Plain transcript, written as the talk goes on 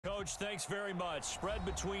Coach. Thanks very much. Spread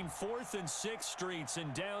between 4th and 6th Streets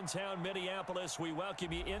in downtown Minneapolis. We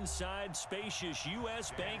welcome you inside spacious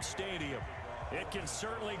U.S. Bank Stadium. It can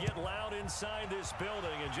certainly get loud inside this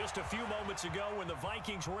building. And just a few moments ago when the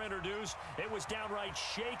Vikings were introduced, it was downright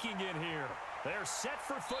shaking in here. They're set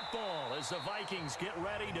for football as the Vikings get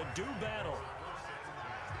ready to do battle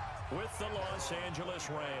with the Los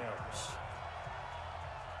Angeles Rams.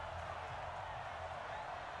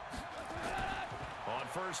 On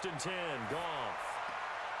 1st and 10, Goff.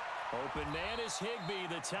 Open man is Higbee,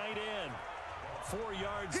 the tight end. 4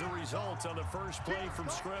 yards the result on the first play from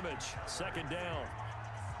scrimmage. 2nd down.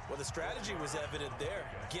 Well, the strategy was evident there.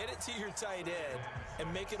 Get it to your tight end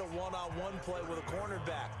and make it a one-on-one play with a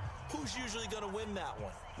cornerback. Who's usually going to win that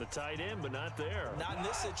one? The tight end, but not there. Not in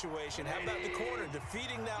this situation. How about the corner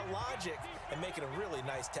defeating that logic and making a really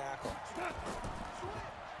nice tackle?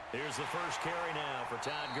 Here's the first carry now for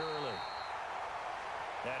Todd Gurley.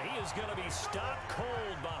 And he is going to be stopped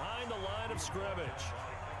cold behind the line of scrimmage.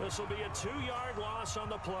 This will be a 2-yard loss on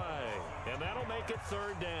the play, and that'll make it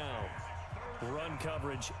 3rd down. Run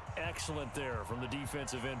coverage excellent there from the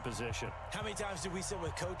defensive end position. How many times do we sit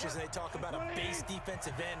with coaches and they talk about a base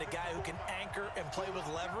defensive end, a guy who can anchor and play with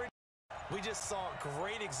leverage? We just saw a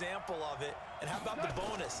great example of it. And how about the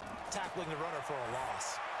bonus? Tackling the runner for a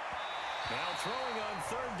loss. Now throwing on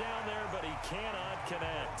 3rd down there, but he cannot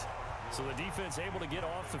connect. So the defense able to get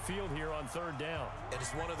off the field here on 3rd down. And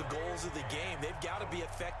it's one of the goals of the game. They've got to be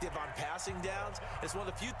effective on passing downs. It's one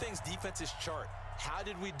of the few things defenses chart. How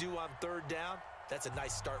did we do on 3rd down? That's a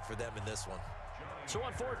nice start for them in this one. So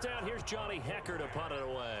on 4th down, here's Johnny Hecker to punt it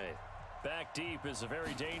away. Back deep is a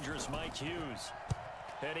very dangerous Mike Hughes.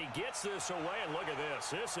 And he gets this away, and look at this.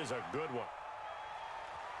 This is a good one.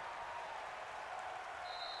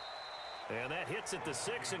 And that hits at the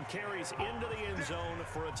 6 and carries into the end zone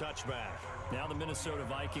for a touchback. Now the Minnesota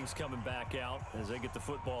Vikings coming back out as they get the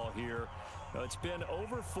football here. It's been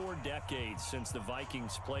over 4 decades since the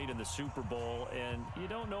Vikings played in the Super Bowl, and you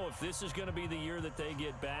don't know if this is going to be the year that they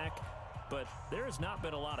get back, but there has not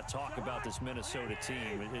been a lot of talk about this Minnesota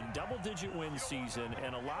team. A double-digit win season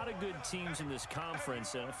and a lot of good teams in this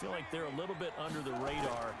conference, and I feel like they're a little bit under the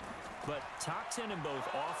radar. But top 10 in both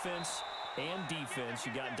offense and defense.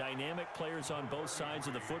 You got dynamic players on both sides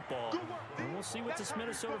of the football. And we'll see what this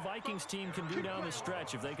Minnesota Vikings team can do down the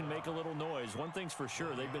stretch if they can make a little noise. One thing's for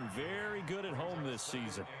sure, they've been very good at home this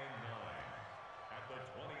season.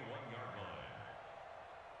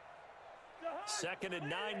 Second and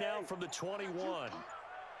 9 now from the 21. Hey,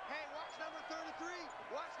 watch number 33.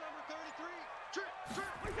 Watch number 33.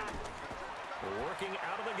 Working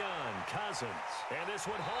out of the gun, Cousins. And this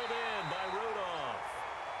one hauled in by Rudolph.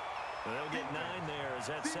 They'll get 9 there as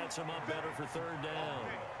that sets them up better for 3rd down.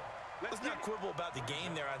 Let's not quibble about the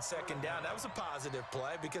gain there on 2nd down. That was a positive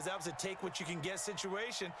play because that was a take-what-you-can-get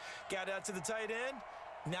situation. Got out to the tight end.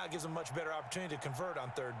 Now it gives them a much better opportunity to convert on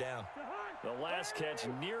 3rd down. The last catch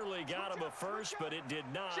nearly got him a first, but it did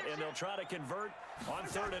not, and they'll try to convert on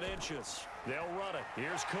 3rd and inches. They'll run it.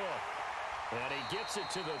 Here's Cook. And he gets it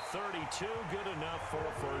to the 32. Good enough for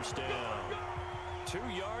a 1st down. 2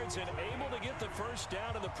 yards and able to get the 1st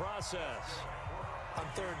down in the process. On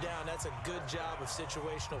 3rd down, that's a good job of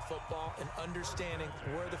situational football and understanding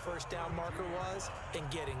where the 1st down marker was and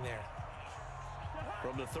getting there.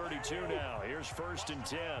 From the 32 now, here's 1st and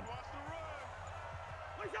 10.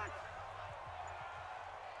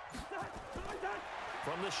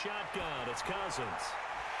 From the shotgun, it's Cousins.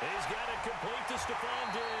 He's got it complete to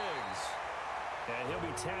Stephon Diggs. And he'll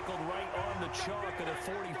be tackled right on the chalk at a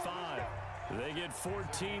 45. They get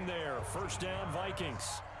 14 there. 1st down,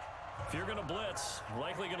 Vikings. If you're going to blitz,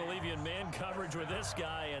 likely going to leave you in man coverage with this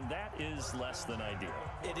guy, and that is less than ideal.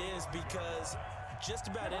 It is because just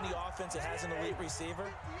about any offense that has an elite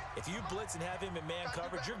receiver, if you blitz and have him in man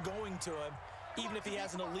coverage, you're going to him, even if he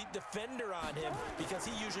has an elite defender on him, because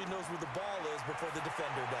he usually knows where the ball is before the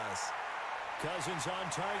defender does. Cousins on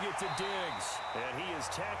target to Diggs, and he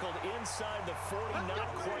is tackled inside the 40,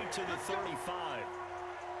 not quite to the 35.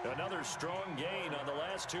 Another strong gain on the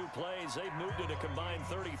last 2 plays. They've moved it a combined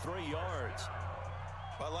 33 yards.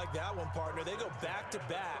 I like that one, partner. They go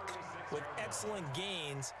back-to-back with excellent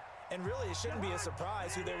gains, and really it shouldn't be a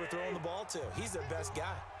surprise who they were throwing the ball to. He's their best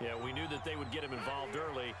guy. Yeah, we knew that they would get him involved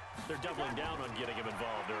early. They're doubling down on getting him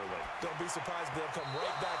involved early. Don't be surprised if they'll come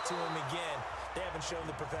right back to him again. They haven't shown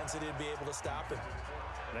the propensity to be able to stop him.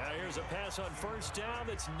 Now here's a pass on 1st down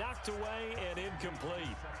that's knocked away and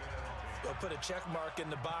incomplete. They'll put a check mark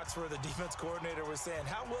in the box where the defense coordinator was saying,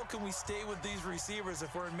 how well can we stay with these receivers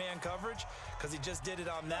if we're in man coverage? Because he just did it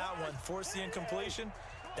on that one, forced the incompletion.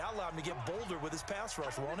 That'll allow him to get bolder with his pass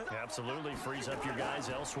rush, won't it? Absolutely. Frees up your guys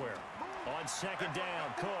elsewhere. On second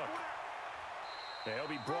down, Cook. He'll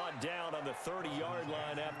be brought down on the 30-yard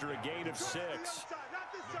line after a gain of 6.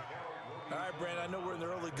 All right, Brandon, I know we're in the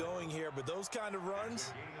early going here, but those kind of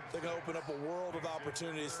runs, they're going to open up a world of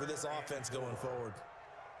opportunities for this offense going forward.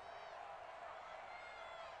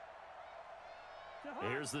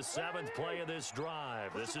 Here's the 7th play of this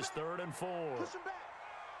drive. This is 3rd and 4.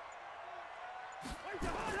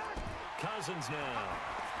 Cousins now.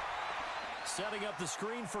 Setting up the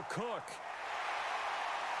screen for Cook.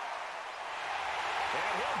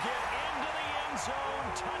 And he'll get into the end zone.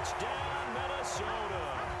 Touchdown, Minnesota.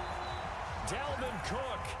 Dalvin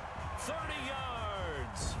Cook, 30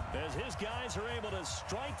 yards, as his guys are able to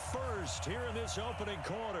strike first here in this opening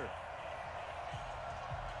quarter.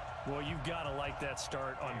 Well, you've got to like that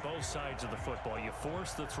start on both sides of the football. You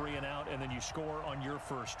force the 3 and out, and then you score on your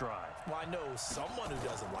first drive. Well, I know someone who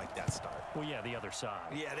doesn't like that start. Well, yeah, the other side.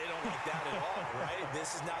 Yeah, they don't like that at all, right?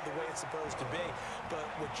 This is not the way it's supposed to be. But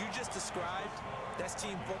what you just described, that's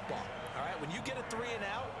team football, all right? When you get a 3 and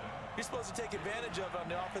out, you're supposed to take advantage of it on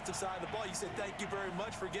the offensive side of the ball. You said, thank you very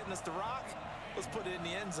much for getting us the rock. Let's put it in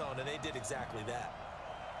the end zone, and they did exactly that.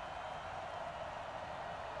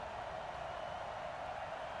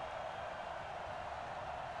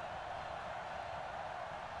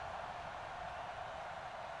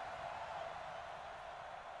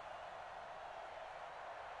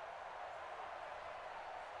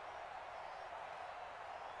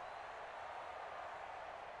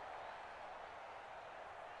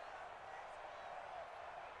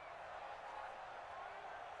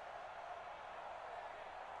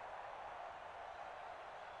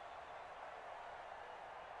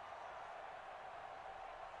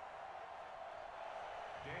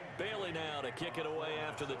 Bailey now to kick it away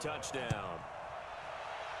after the touchdown.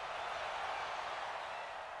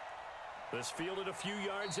 This fielded a few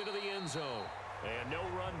yards into the end zone. And no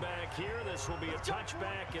run back here. This will be a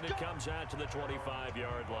touchback, and it comes out to the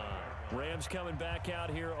 25-yard line. Rams coming back out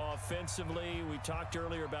here offensively. We talked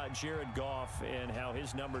earlier about Jared Goff and how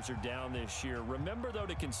his numbers are down this year. Remember, though,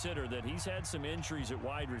 to consider that he's had some injuries at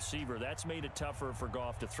wide receiver. That's made it tougher for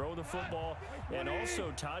Goff to throw the football. And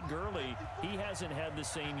also, Todd Gurley, he hasn't had the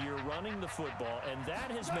same year running the football, and that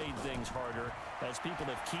has made things harder as people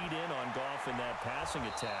have keyed in on Goff in that passing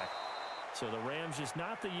attack. So the Rams, just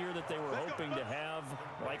not the year that they were hoping to have,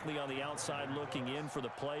 likely on the outside looking in for the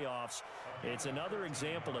playoffs. It's another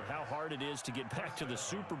example of how hard it is to get back to the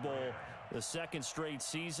Super Bowl the second straight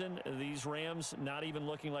season. These Rams not even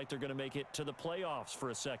looking like they're going to make it to the playoffs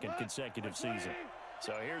for a second consecutive season.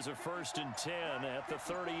 So here's a 1st and 10 at the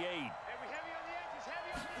 38.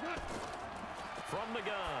 From the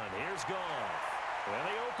gun, here's Goff. And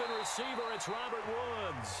the open receiver, it's Robert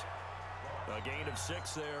Woods. A gain of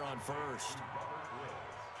 6 there on first. It's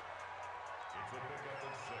a pickup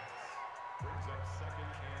of 6. Brings up 2nd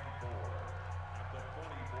and 4 at the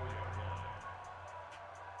 44-yard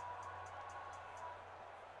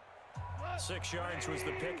line. 6 yards was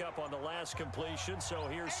the pickup on the last completion, so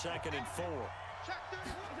here's 2nd and 4.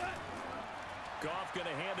 Goff going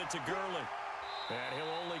to hand it to Gurley. And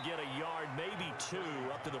he'll only get a yard, maybe 2,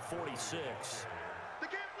 up to the 46.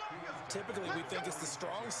 Typically, we think it's the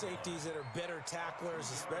strong safeties that are better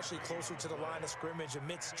tacklers, especially closer to the line of scrimmage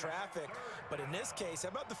amidst traffic. But in this case, how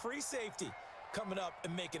about the free safety coming up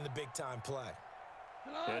and making the big-time play?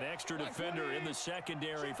 An extra defender in the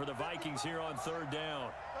secondary for the Vikings here on 3rd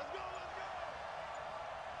down.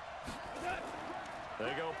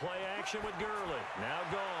 They go play action with Gurley. Now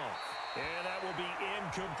Goff. And that will be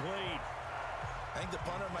incomplete. I think the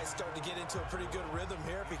punter might start to get into a pretty good rhythm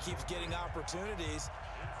here if he keeps getting opportunities.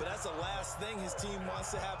 But that's the last thing his team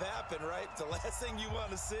wants to have happen, right? The last thing you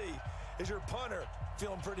want to see is your punter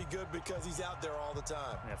feeling pretty good because he's out there all the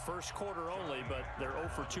time. Yeah, first quarter only, but they're 0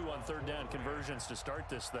 for 2 on 3rd down conversions to start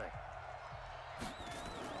this thing.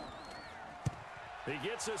 He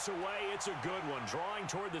gets us away. It's a good one, drawing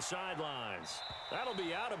toward the sidelines. That'll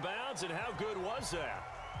be out of bounds, and how good was that?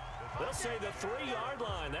 They'll say the 3-yard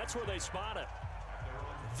line. That's where they spot it.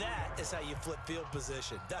 That is how you flip field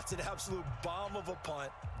position. That's an absolute bomb of a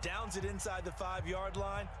punt. Downs it inside the 5-yard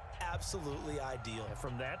line. Absolutely ideal. And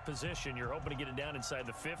from that position, you're hoping to get it down inside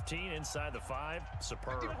the 15, inside the 5.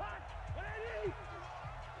 Superb.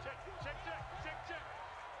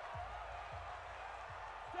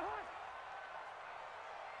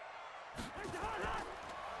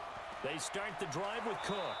 They start the drive with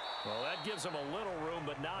Cook. Well, that gives them a little room,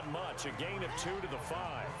 but not much. A gain of 2 to the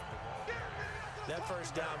 5. That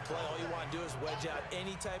first down play, all you want to do is wedge out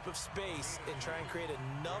any type of space and try and create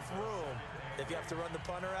enough room. If you have to run the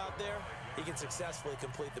punter out there, he can successfully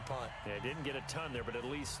complete the punt. Yeah, didn't get a ton there, but at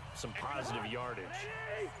least some positive yardage.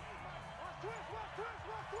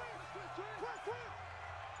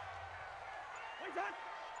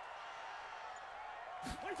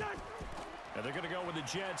 And they're going to go with the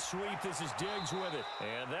jet sweep. This is Diggs with it.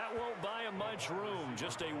 And that won't buy him much room.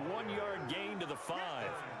 Just a 1-yard gain to the 5.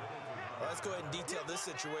 Well, let's go ahead and detail this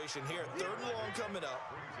situation here. 3rd and long coming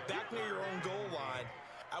up. Back near your own goal line.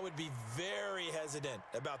 I would be very hesitant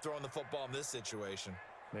about throwing the football in this situation.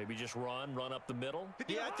 Maybe just run up the middle?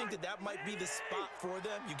 Yeah, I think that might be the spot for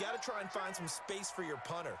them. You got to try and find some space for your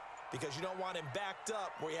punter because you don't want him backed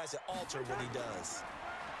up where he has to alter what he does.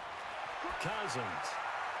 Cousins.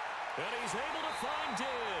 And he's able to find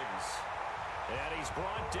Diggs. And he's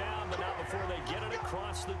brought down, but not before they get it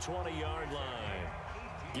across the 20-yard line.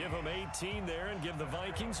 Give him 18 there and give the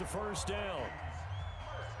Vikings a first down.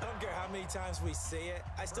 I don't care how many times we see it.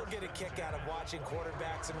 I still get a kick out of watching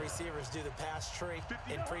quarterbacks and receivers do the pass tree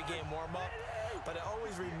in pregame warm-up. But I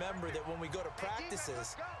always remember that when we go to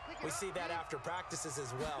practices, we see that after practices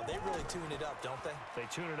as well. They really tune it up, don't they? They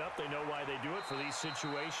tune it up. They know why they do it for these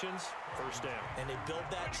situations. First down. And they build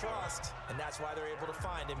that trust, and that's why they're able to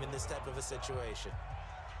find him in this type of a situation.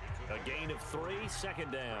 A gain of 3,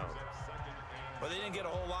 2nd down. Well, they didn't get a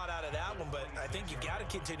whole lot out of that one, but I think you got to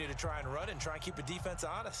continue to try and run and try and keep the defense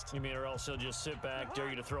honest. You mean or else he'll just sit back, dare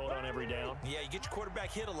you to throw it on every down? Yeah, you get your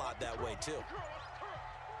quarterback hit a lot that way, too.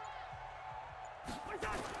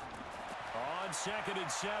 On 2nd and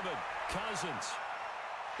 7, Cousins.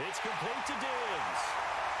 It's complete to Diggs.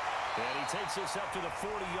 And he takes us up to the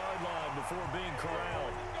 40-yard line before being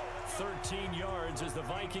corralled. 13 yards as the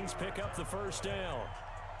Vikings pick up the first down.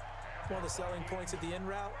 One of the selling points of the in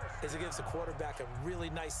route is it gives the quarterback a really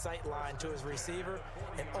nice sight line to his receiver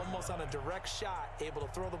and almost on a direct shot able to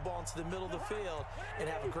throw the ball into the middle of the field and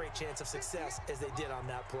have a great chance of success as they did on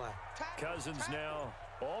that play. Cousins now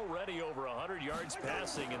already over 100 yards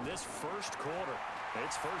passing in this first quarter.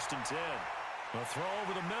 It's 1st and 10. A throw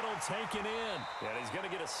over the middle taken in. And he's going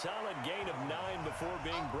to get a solid gain of 9 before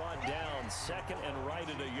being brought down. 2nd and right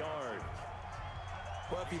at a yard.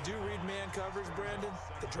 Well, if you do read man coverage, Brandon,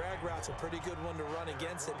 the drag route's a pretty good one to run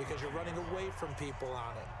against it because you're running away from people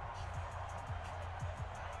on it.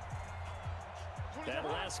 That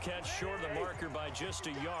last catch short of the marker by just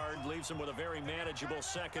a yard leaves him with a very manageable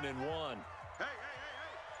 2nd and 1.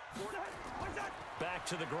 Back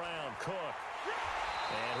to the ground, Cook.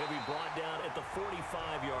 And he'll be brought down at the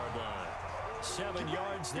 45-yard line. 7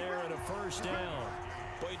 yards there and a first down.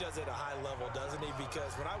 Boy, he does it at a high level, doesn't he?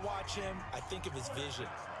 Because when I watch him, I think of his vision.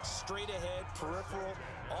 Straight ahead, peripheral,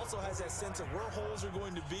 also has that sense of where holes are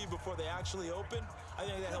going to be before they actually open. I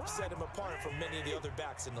think that helps set him apart from many of the other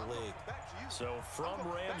backs in the league. So from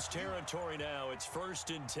Rams territory now, it's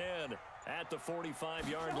 1st and 10 at the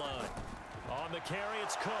 45-yard line. On the carry,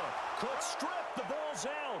 it's Cook. Cook stripped, the ball's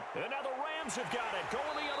out. And now the Rams have got it, going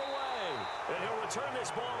the other way. And he'll return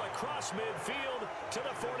this ball across midfield to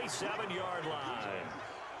the 47-yard line.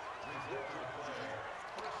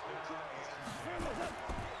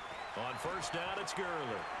 On first down, it's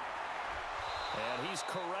Gurley. And he's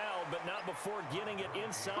corralled, but not before getting it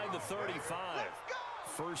inside the 35.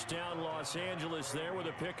 First down, Los Angeles there with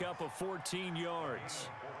a pickup of 14 yards.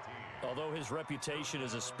 Although his reputation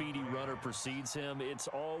as a speedy runner precedes him, it's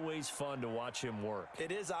always fun to watch him work.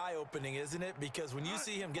 It is eye-opening, isn't it? Because when you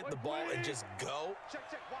see him get the ball and just go,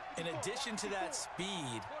 in addition to that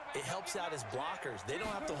speed, it helps out his blockers. They don't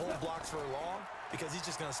have to hold blocks for long because he's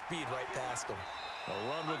just going to speed right past them. A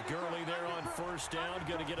run with Gurley there on first down,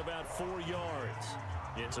 going to get about 4 yards.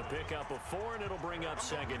 It's a pickup of 4, and it'll bring up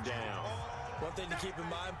 2nd down. One thing to keep in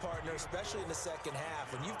mind, partner, especially in the second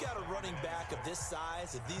half, when you've got a running back of this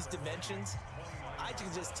size, of these dimensions, I can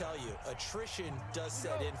just tell you, attrition does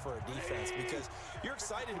set in for a defense because you're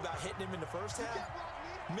excited about hitting him in the first half.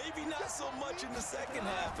 Maybe not so much in the second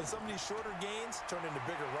half, and some of these shorter gains turn into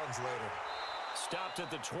bigger runs later. Stopped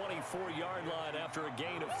at the 24-yard line after a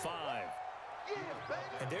gain of 5.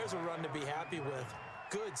 And there's a run to be happy with.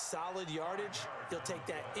 Good, solid yardage. He'll take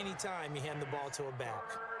that anytime you hand the ball to a back.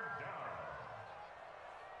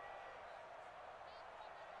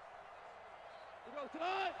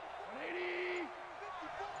 Cut! 180! And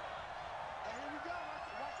here we go.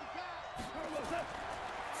 Watch the guy.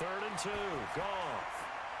 3rd and 2. Goff.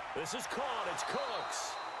 This is caught. It's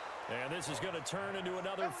Cooks. And this is going to turn into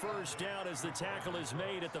another first down as the tackle is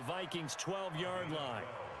made at the Vikings' 12-yard line.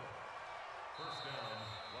 First down,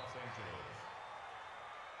 Los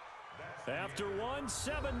Angeles. After one,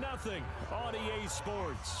 7-0 on EA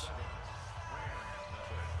Sports.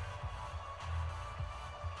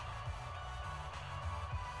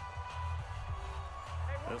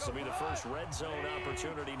 This will be the first red zone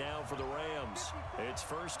opportunity now for the Rams. It's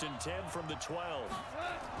 1st and 10 from the 12.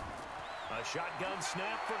 A shotgun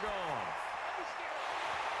snap for Goff.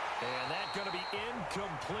 And that's going to be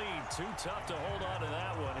incomplete. Too tough to hold on to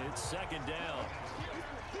that one. It's 2nd down.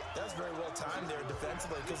 That's very well timed there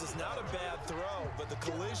defensively because it's not a bad throw, but the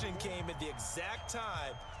collision came at the exact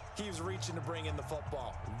time he was reaching to bring in the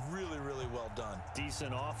football. Really, really well done.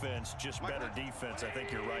 Decent offense, just better defense. I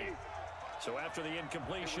think you're right. So after the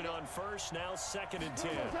incompletion on 1st, now 2nd and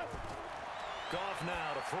 10. Goff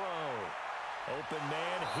now to throw. Open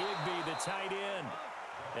man, Higbee, the tight end.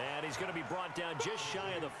 And he's going to be brought down just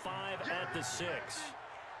shy of the 5 at the 6.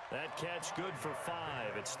 That catch good for 5.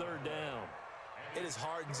 It's 3rd down. It is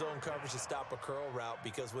hard in zone coverage to stop a curl route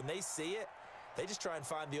because when they see it, they just try and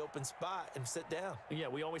find the open spot and sit down. Yeah,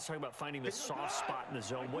 we always talk about finding the soft spot in the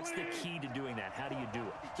zone. What's the key to doing that? How do you do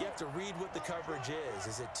it? You have to read what the coverage is.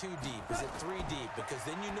 Is it 2 deep? Is it 3 deep? Because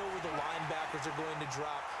then you know where the linebackers are going to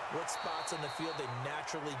drop, what spots on the field they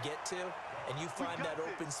naturally get to, and you find that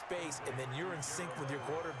open space, and then you're in sync with your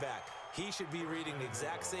quarterback. He should be reading the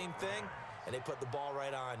exact same thing, and they put the ball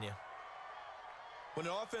right on you. When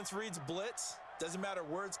an offense reads blitz, doesn't matter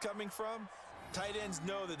where it's coming from, tight ends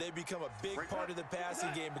know that they become a big part of the passing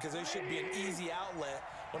game because they should be an easy outlet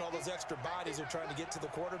when all those extra bodies are trying to get to the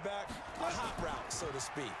quarterback. A hot route, so to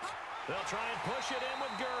speak. They'll try and push it in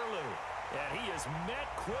with Gurley. And he is met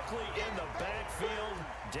quickly in the backfield.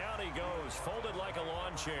 Down he goes, folded like a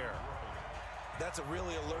lawn chair. That's a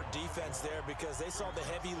really alert defense there because they saw the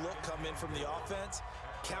heavy look come in from the offense,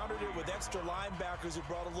 countered it with extra linebackers who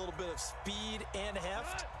brought a little bit of speed and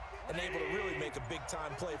heft, and able to really make a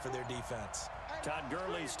big-time play for their defense. Todd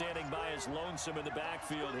Gurley standing by as lonesome in the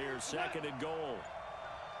backfield here. 2nd and goal.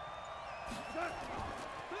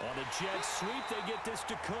 On a jet sweep, they get this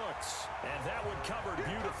to Cooks. And that one covered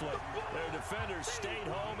beautifully. Their defenders stayed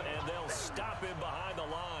home, and they'll stop him behind the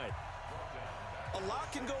line. A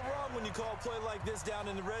lot can go wrong when you call a play like this down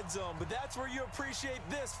in the red zone, but that's where you appreciate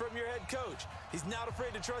this from your head coach. He's not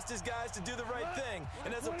afraid to trust his guys to do the right thing,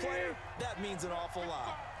 and as a player, that means an awful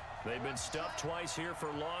lot. They've been stuffed twice here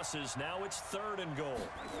for losses. Now it's 3rd and goal.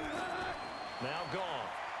 Now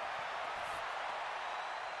Goff.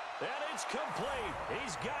 And it's complete.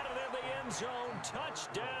 He's got it in the end zone.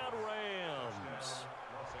 Touchdown, Rams.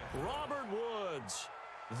 Robert Woods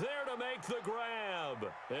there to make the grab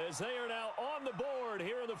as they are now on the board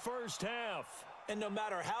here in the 1st half. And no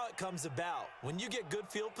matter how it comes about, when you get good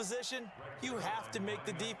field position, you have to make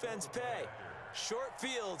the defense pay. Short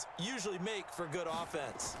fields usually make for good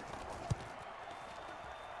offense.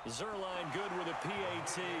 Zerline good with a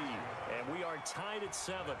PAT, and we are tied at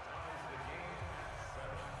 7.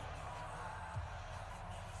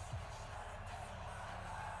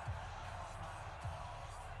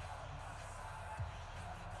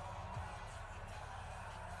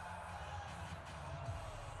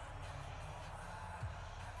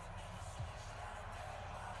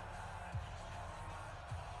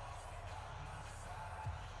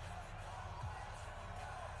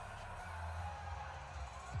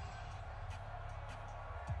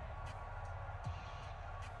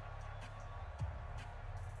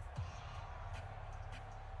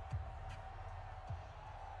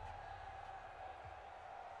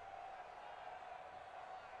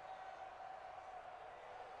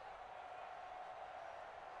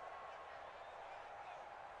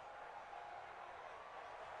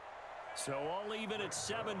 So all even at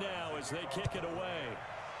 7 now as they kick it away.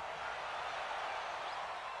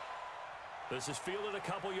 This is fielded a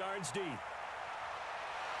couple yards deep. And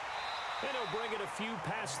he'll bring it a few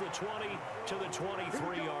past the 20 to the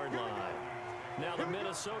 23-yard line. Now the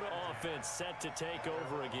Minnesota offense set to take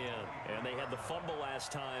over again. And they had the fumble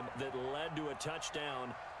last time that led to a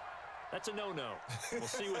touchdown. That's a no-no. We'll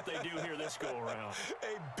see what they do here this go-around.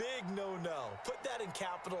 A big no-no. Put that in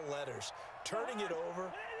capital letters. Turning it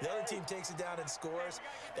over, the other team takes it down and scores.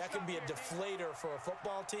 That can be a deflator for a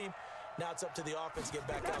football team. Now it's up to the offense to get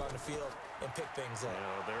back out on the field and pick things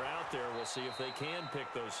up. They're out there. We'll see if they can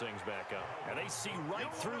pick those things back up. And they see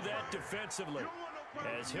right through that defensively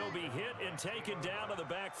as he'll be hit and taken down to the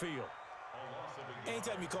backfield.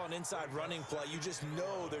 Anytime you call an inside running play, you just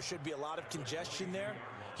know there should be a lot of congestion there.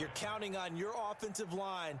 You're counting on your offensive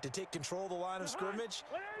line to take control of the line of scrimmage.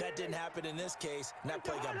 That didn't happen in this case, and that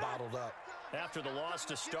play got bottled up. After the loss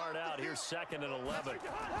to start out, here's 2nd and 11.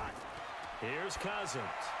 Here's Cousins.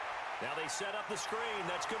 Now they set up the screen.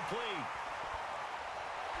 That's complete.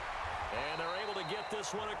 And they're able to get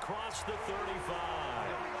this one across the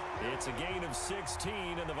 35. It's a gain of 16,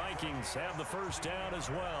 and the Vikings have the first down as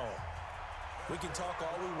well. We can talk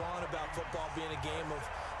all we want about football being a game of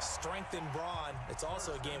strength and brawn. It's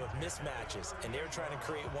also a game of mismatches, and they're trying to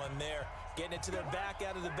create one there, getting it to their back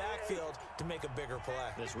out of the backfield to make a bigger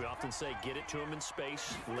play. As we often say, get it to him in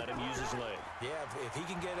space, let him use his leg. Yeah, if he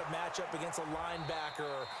can get a matchup against a linebacker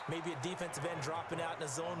or maybe a defensive end dropping out in a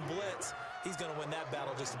zone blitz, he's going to win that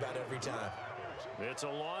battle just about every time. It's a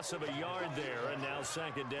loss of a yard there, and now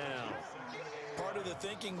second down. Part of the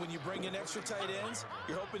thinking when you bring in extra tight ends,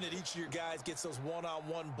 you're hoping that each of your guys gets those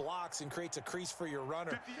one-on-one blocks and creates a crease for your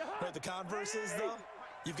runner. But the converse is, though,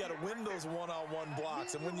 you've got to win those one-on-one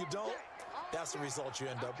blocks, and when you don't, that's the result you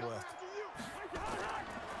end up with.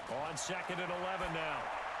 On second and 11 now.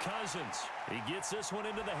 Cousins. He gets this one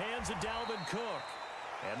into the hands of Dalvin Cook.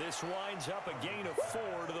 And this winds up a gain of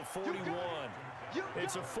 4 to the 41.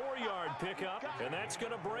 It's a 4-yard pickup, and that's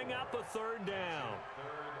going to bring up a third down.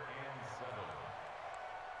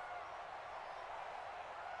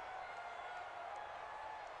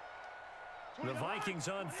 The Vikings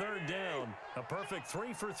on third down. A perfect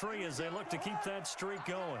 3 for 3 as they look to keep that streak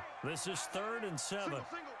going. This is 3rd and 7.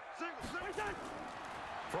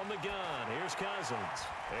 From the gun, here's Cousins.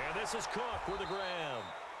 And this is Cook with the grab.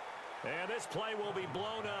 And this play will be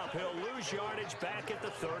blown up. He'll lose yardage back at the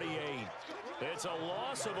 38. It's a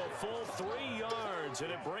loss of a full 3 yards,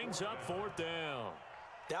 and it brings up 4th down.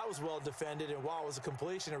 That was well defended, and while it was a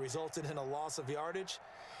completion, it resulted in a loss of yardage.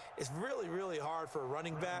 It's really, really hard for a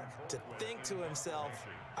running back to think to himself,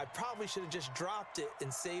 I probably should have just dropped it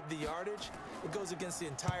and saved the yardage. It goes against the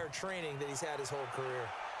entire training that he's had his whole career.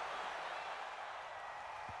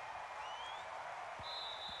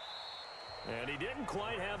 And he didn't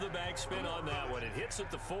quite have the backspin on that one. It hits at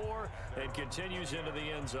the 4 and continues into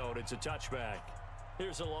the end zone. It's a touchback.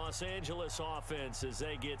 Here's the Los Angeles offense as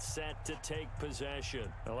they get set to take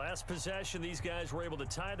possession. The last possession, these guys were able to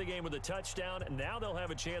tie the game with a touchdown, and now they'll have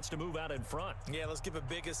a chance to move out in front. Yeah, let's give a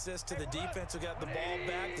big assist to the defense who got the ball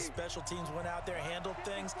back. The special teams went out there, handled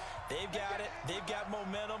things. They've got it. They've got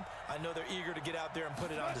momentum. I know they're eager to get out there and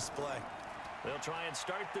put it on display. They'll try and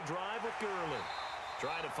start the drive with Gurley.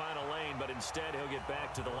 Try to find a lane, but instead he'll get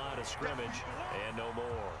back to the line of scrimmage and no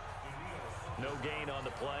more. No gain on the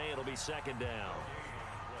play. It'll be second down.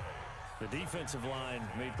 The defensive line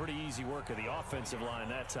made pretty easy work of the offensive line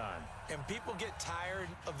that time. And people get tired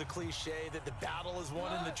of the cliche that the battle is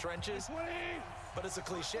won in the trenches. But it's a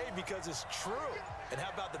cliche because it's true. And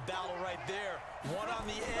how about the battle right there? One on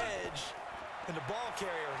the edge, and the ball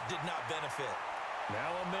carrier did not benefit.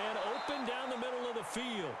 Now a man open down the middle of the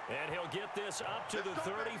field. And he'll get this up to the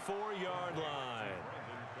 34-yard line.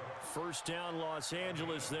 First down, Los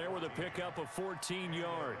Angeles there with a pickup of 14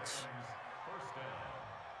 yards.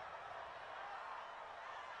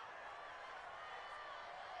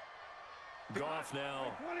 Goff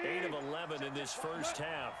now 8 of 11 in this first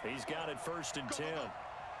half. He's got it 1st and 10.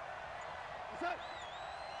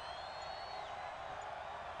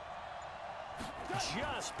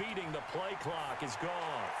 Just beating the play clock is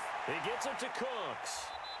Goff. He gets it to Cooks.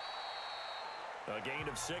 A gain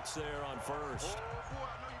of 6 there on first.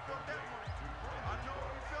 A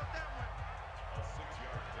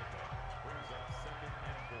 6-yard pickup brings up 2nd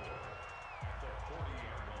and 4 at the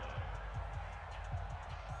 40-yard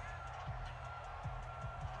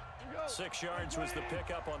line. 6 yards was the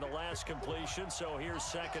pickup on the last completion, so here's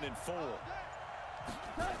 2nd and 4.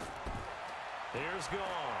 Here's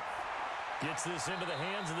Goff. Gets this into the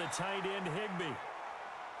hands of the tight end, Higbee.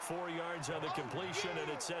 4 yards on the completion, and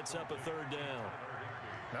it sets up a 3rd down.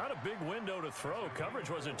 Not a big window to throw. Coverage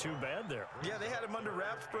wasn't too bad there. Yeah, they had him under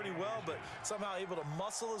wraps pretty well, but somehow able to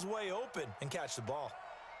muscle his way open and catch the ball.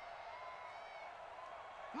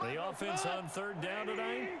 The offense on 3rd down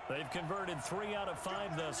tonight, they've converted 3 out of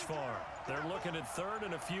 5 thus far. They're looking at 3rd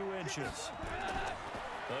and a few inches.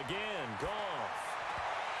 Again, Goff.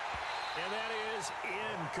 And that is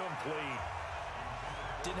incomplete.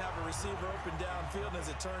 Didn't have a receiver open downfield, and as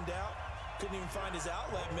it turned out, couldn't even find his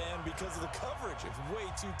outlet man because of the coverage. It's way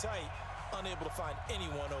too tight, unable to find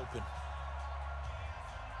anyone open.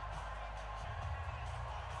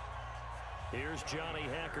 Here's Johnny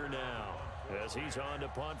Hacker now as he's on to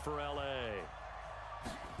punt for L.A.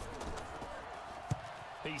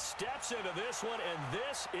 He steps into this one, and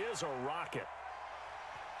this is a rocket.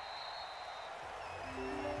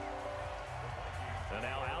 And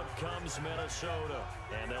now out comes Minnesota,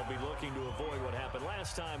 and they'll be looking to avoid what happened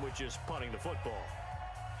last time, which is punting the football.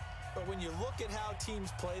 But when you look at how teams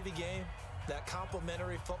play the game, that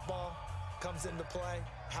complementary football comes into play.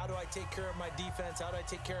 How do I take care of my defense? How do I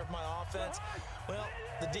take care of my offense? Well,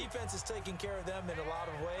 the defense is taking care of them in a lot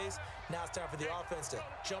of ways. Now it's time for the offense to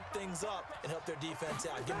jump things up and help their defense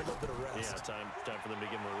out. Give them a little bit of rest. Yeah, time for them to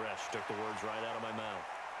give them a rest. Took the words right out of my mouth.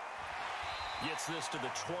 Gets this to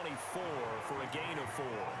the 24 for a gain of 4.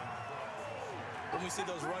 When we see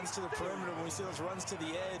those runs to the perimeter, when we see those runs to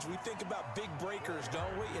the edge, we think about big breakers,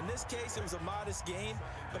 don't we? In this case, it was a modest gain,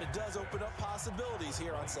 but it does open up possibilities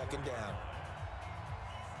here on second down.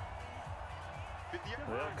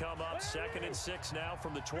 They'll come up 2nd and 6 now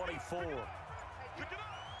from the 24.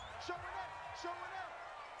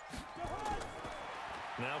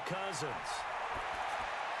 Now Cousins.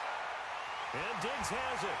 And Diggs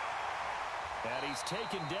has it. And he's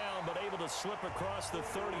taken down, but able to slip across the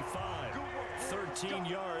 35. 13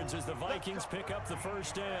 yards as the Vikings pick up the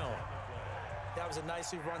first down. That was a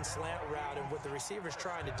nicely run slant route, and what the receiver's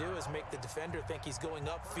trying to do is make the defender think he's going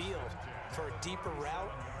upfield for a deeper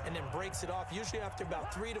route, and then breaks it off, usually after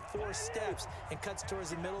about 3 to 4 steps, and cuts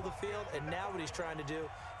towards the middle of the field. And now what he's trying to do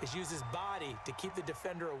is use his body to keep the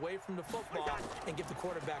defender away from the football and give the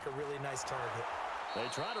quarterback a really nice target. They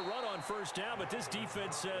try to run on first down, but this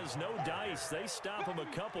defense says no dice. They stop him a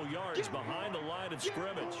couple yards behind the line of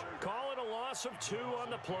scrimmage. Call it a loss of 2 on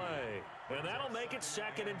the play, and that'll make it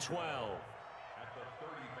 2nd and 12. At the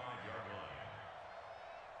 35-yard line.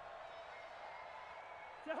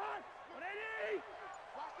 180!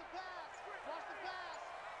 Watch the pass! Watch the pass!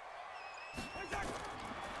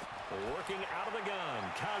 Working out of the gun,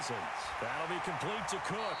 Cousins. That'll be complete to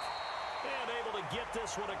Cook. And able to get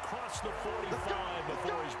this one across the 45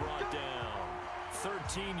 before he's brought down.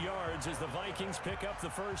 13 yards as the Vikings pick up the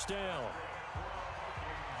first down.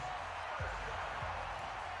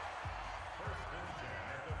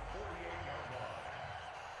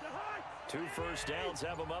 Two first downs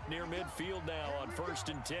have them up near midfield now on 1st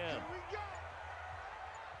and 10.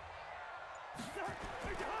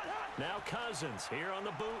 Now Cousins here on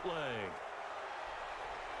the bootleg.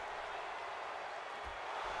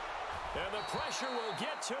 And the pressure will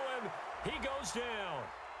get to him. He goes down.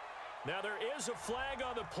 Now there is a flag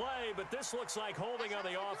on the play, but this looks like holding on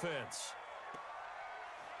the offense.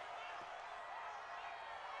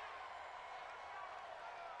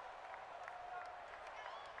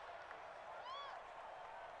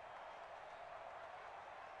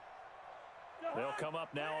 They'll come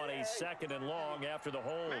up now on a 2nd and long after the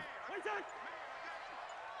hold.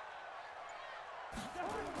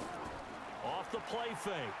 Off the play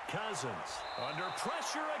fake, Cousins. Under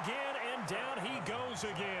pressure again, and down he goes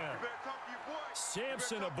again.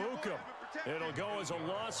 Samson Abukum. It'll go as a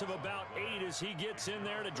loss of about 8 as he gets in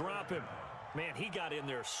there to drop him. Man, he got in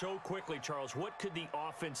there so quickly, Charles. What could the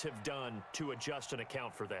offense have done to adjust and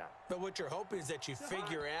account for that? But what you're hoping is that you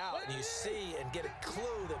figure out and you see and get a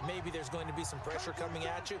clue that maybe there's going to be some pressure coming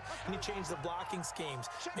at you, and you change the blocking schemes.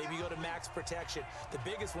 Maybe you go to max protection. The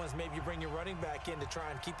biggest one is maybe you bring your running back in to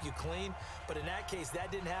try and keep you clean. But in that case,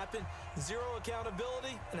 that didn't happen. 0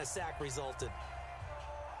 accountability, and a sack resulted.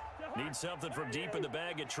 Need something from deep in the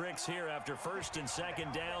bag of tricks here after 1st and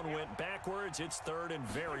 2nd down went backwards. It's 3rd and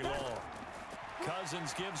very long.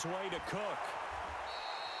 Cousins gives way to Cook.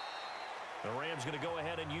 The Rams going to go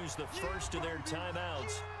ahead and use the first of their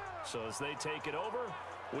timeouts. So as they take it over,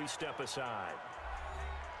 we step aside.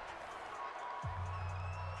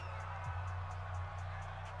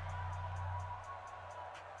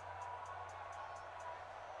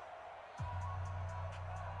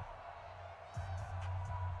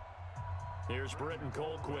 Here's Britton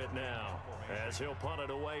Colquitt now as he'll punt it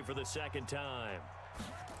away for the 2nd time.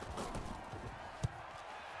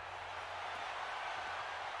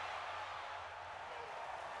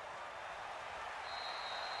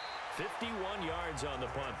 $51 yards on the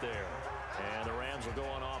punt there. And the Rams will go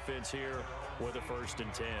on offense here with a 1st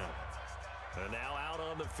and 10. And now out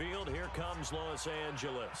on the field, here comes Los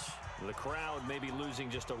Angeles. The crowd may be losing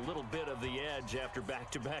just a little bit of the edge after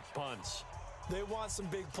back-to-back punts. They want some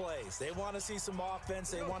big plays. They want to see some offense.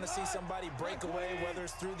 They want to see somebody break away, whether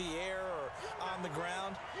it's through the air or on the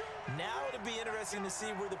ground. Now it'll be interesting to see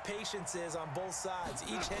where the patience is on both sides.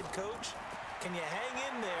 Each head coach, can you hang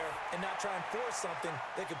in there and not try and force something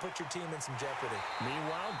that could put your team in some jeopardy?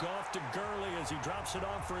 Meanwhile, Goff to Gurley as he drops it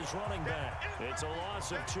off for his running back. It's a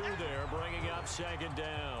loss of 2 there, bringing up 2nd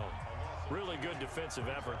down. Really good defensive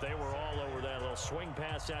effort. They were all over that little swing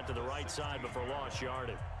pass out to the right side before lost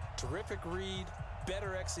yardage. Terrific read,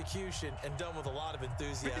 better execution, and done with a lot of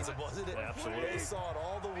enthusiasm, wasn't it? Absolutely. They saw it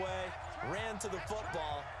all the way, ran to the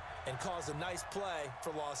football, and caused a nice play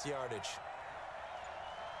for lost yardage.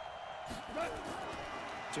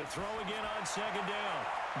 To throw again on 2nd down.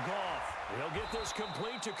 Goff. He'll get this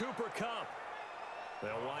complete to Cooper Kupp.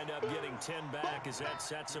 They'll wind up getting 10 back as that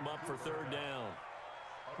sets them up for third down.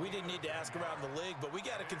 We didn't need to ask around the league, but we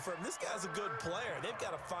got to confirm this guy's a good player. They've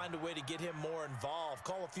got to find a way to get him more involved,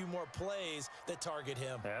 call a few more plays that target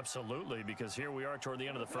him. Absolutely, because here we are toward the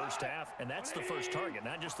end of the first half, and that's the first target,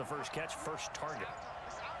 not just the first catch, first target.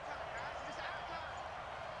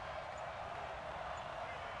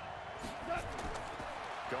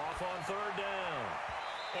 Goff on third down.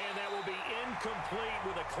 And that will be incomplete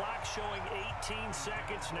with a clock showing 18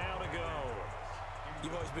 seconds now to go.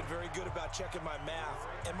 You've always been very good about checking my math.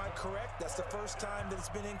 Am I correct? That's the first time that it's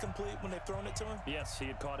been incomplete when they've thrown it to him? Yes, he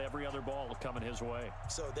had caught every other ball coming his way.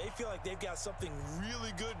 So they feel like they've got something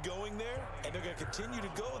really good going there, and they're going to continue to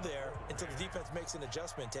go there until the defense makes an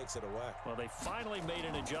adjustment and takes it away. Well, they finally made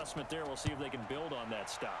an adjustment there. We'll see if they can build on that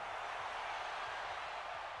stop.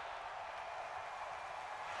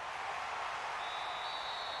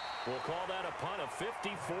 We'll call that a punt of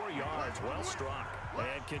 54 yards. Well struck.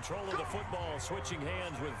 And control of the football switching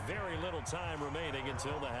hands with very little time remaining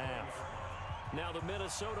until the half. Now the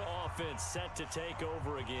Minnesota offense set to take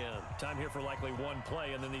over again. Time here for likely one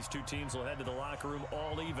play, and then these two teams will head to the locker room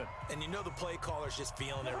all even. And you know the play caller's just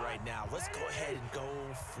feeling it right now. Let's go ahead and go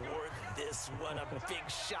for this one. A big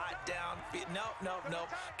shot down. Nope.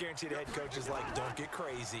 Guarantee the head coach is like, don't get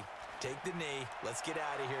crazy. Take the knee. Let's get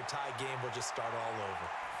out of here. Tie game will just start all over.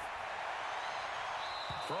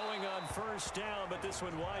 Throwing on first down, but this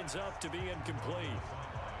one winds up to be incomplete.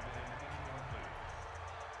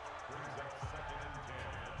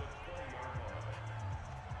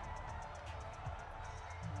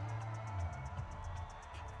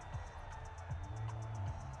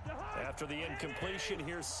 After the incompletion,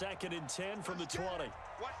 here's 2nd and 10 from the 20.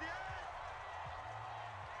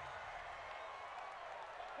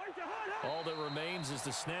 All that remains is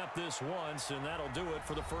to snap this once, and that'll do it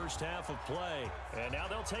for the first half of play. And now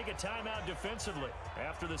they'll take a timeout defensively.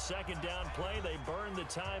 After the second down play, they burn the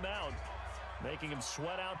timeout, making them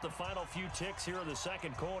sweat out the final few ticks here in the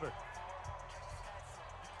second quarter.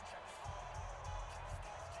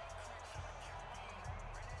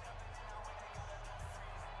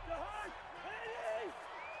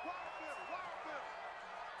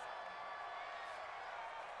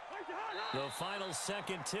 The final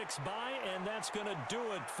second ticks by, and that's going to do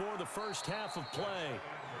it for the first half of play.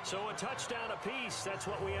 So a touchdown apiece. That's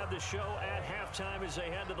what we have to show at halftime as they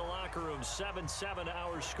head to the locker room. 7-7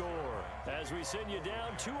 our score. As we send you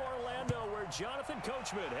down to Orlando, where Jonathan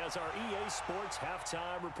Coachman has our EA Sports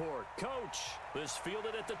halftime report. Coach, this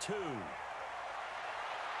fielded at the 2. And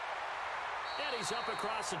he's up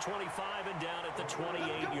across the 25 and down at the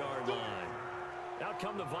 28-yard line. Out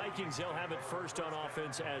come the Vikings. They'll have it first on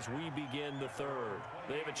offense as we begin the third.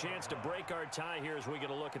 They have a chance to break our tie here as we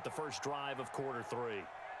get a look at the first drive of quarter 3.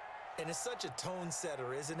 And it's such a tone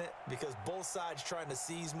setter, isn't it? Because both sides trying to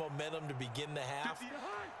seize momentum to begin the half.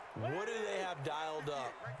 What do they have dialed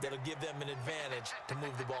up that'll give them an advantage to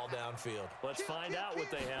move the ball downfield? Let's find out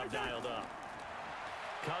what they have dialed up.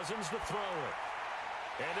 Cousins the thrower.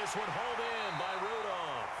 And this one hauled in by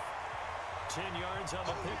Rudolph. 10 yards on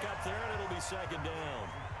the pickup there, and it'll be second down.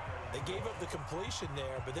 They gave up the completion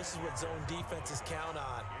there, but this is what zone defenses count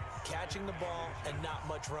on. Catching the ball and not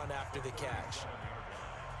much run after the catch.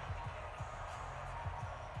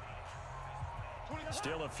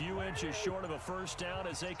 Still a few inches short of a first down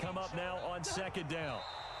as they come up now on second down.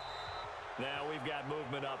 Now we've got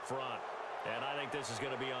movement up front, and I think this is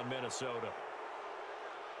going to be on Minnesota.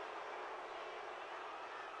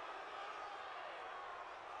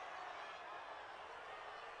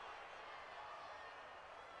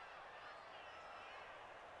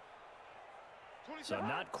 So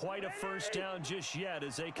not quite a first down just yet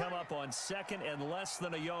as they come up on second and less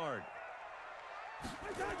than a yard.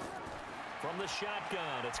 From the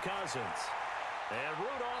shotgun, it's Cousins. And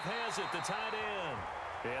Rudolph has it, the tight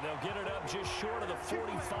end. And they'll get it up just short of the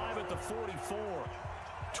 45 at the 44.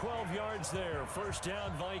 12 yards there, first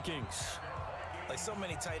down Vikings. Like so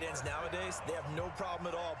many tight ends nowadays, they have no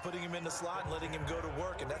problem at all putting him in the slot and letting him go to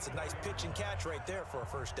work, and that's a nice pitch and catch right there for a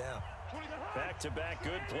first down. Back-to-back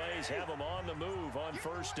good plays have them on the move on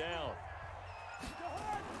first down.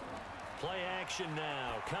 Play action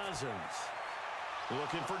now, Cousins.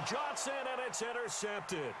 Looking for Johnson, and it's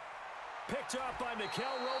intercepted. Picked up by Nikel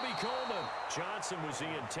Roby-Coleman. Johnson was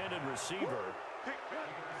the intended receiver.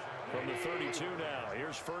 From the 32 now,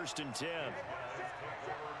 here's 1st and 10.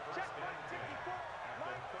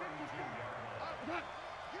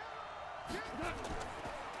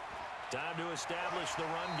 Time to establish the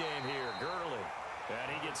run game here. Gurley.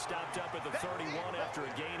 And he gets stopped up at the 31 after a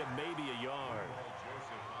gain of maybe a yard.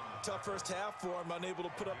 tough first half for him, unable to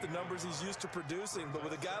put up the numbers he's used to producing. But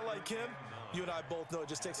with a guy like him, you and I both know it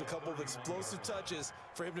just takes a couple of explosive touches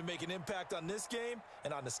for him to make an impact on this game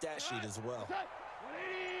and on the stat sheet as well.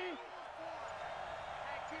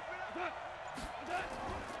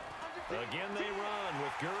 Again they run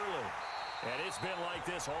with Gurley. And it's been like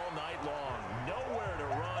this all night long. Nowhere to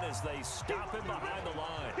run as they stop him behind the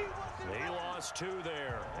line. They lost 2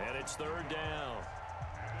 there, and it's 3rd down.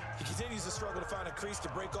 He continues to struggle to find a crease to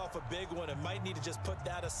break off a big one and might need to just put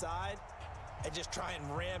that aside and just try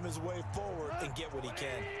and ram his way forward and get what he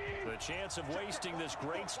can. The chance of wasting this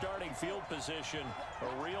great starting field position,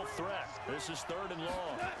 a real threat. This is 3rd and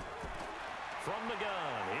long. From the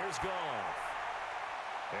gun, here's Goff.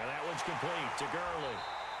 And that one's complete to Gurley.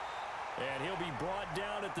 And he'll be brought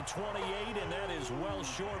down at the 28, and that is well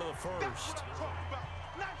short of the first.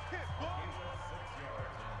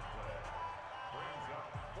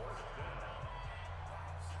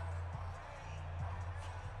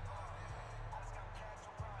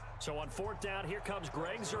 So on 4th down, here comes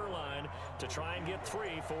Greg Zuerlein to try and get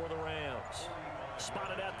 3 for the Rams.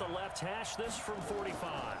 Spotted at the left hash, this from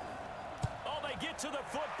 45. Oh, they get to the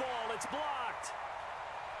football. It's blocked.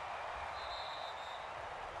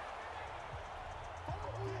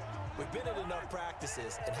 We've been at enough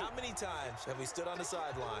practices, and how many times have we stood on the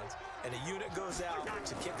sidelines and a unit goes out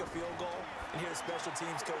to kick a field goal and hear a special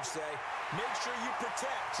teams coach say, make sure you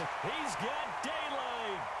protect. He's got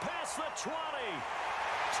daylight. Past the 20.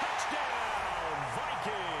 Touchdown,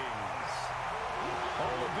 Vikings.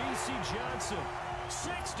 Olabisi Johnson,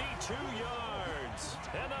 62 yards.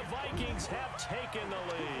 And the Vikings have taken the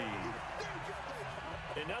lead.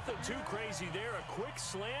 And nothing too crazy there. A quick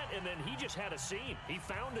slant, and then he just had a seam. He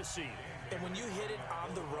found a seam. And when you hit it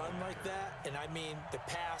on the run like that, and I mean the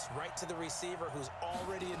pass right to the receiver who's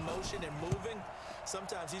already in motion and moving,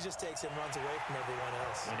 sometimes he just takes and runs away from everyone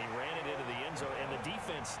else. And he ran it into the end zone. And the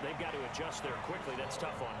defense, they've got to adjust there quickly. That's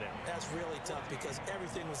tough on them. That's really tough because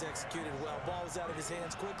everything was executed well. Ball was out of his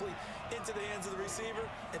hands quickly, into the hands of the receiver,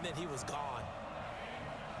 and then he was gone.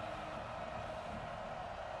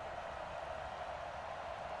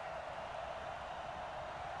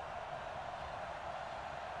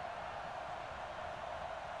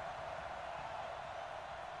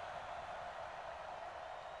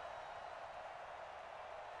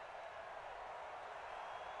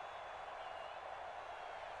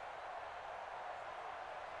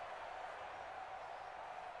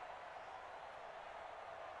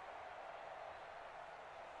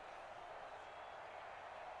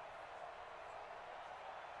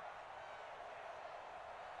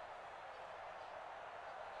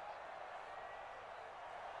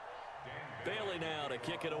 Bailey now to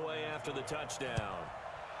kick it away after the touchdown.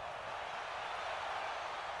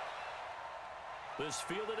 This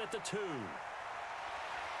fielded at the 2.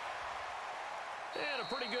 And a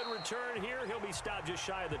pretty good return here. He'll be stopped just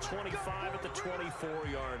shy of the 25 at the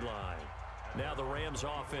 24-yard line. Now the Rams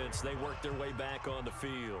offense, they work their way back on the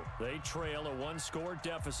field. They trail a 1-score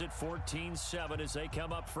deficit, 14-7, as they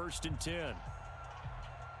come up 1st and 10.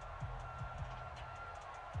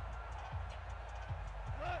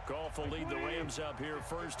 Goff will lead the Rams up here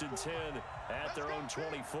 1st and 10 at their own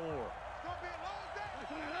 24.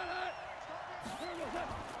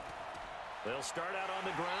 They'll start out on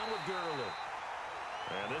the ground with Gurley.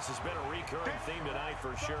 And this has been a recurring theme tonight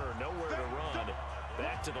for sure. Nowhere to run.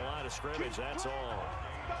 Back to the line of scrimmage, that's all.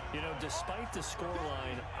 You know, despite the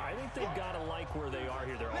scoreline, I think they've got to like where they are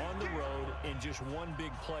here. They're on the road and just one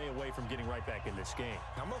big play away from getting right back in this game.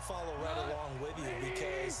 I'm going to follow right along with you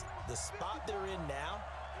because the spot they're in now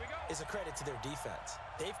is a credit to their defense.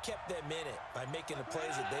 They've kept them in it by making the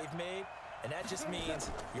plays that they've made, and that just means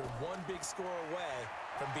you're one big score away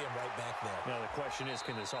from being right back there. Now, the question is,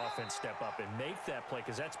 can this offense step up and make that play?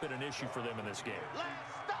 Because that's been an issue for them in this game.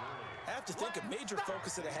 I have to think a major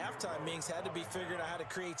focus at a halftime means had to be figuring out how to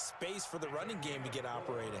create space for the running game to get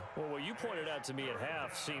operating. Well, what you pointed out to me at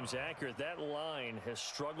half seems accurate. That line has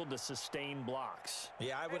struggled to sustain blocks.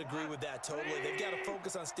 Yeah, I would agree with that totally. They've got to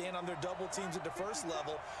focus on staying on their double teams at the first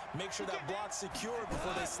level, make sure that block's secure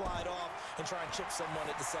before they slide off and try and chip someone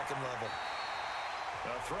at the second level.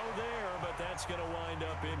 A throw there, but that's going to wind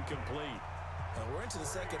up incomplete. And we're into the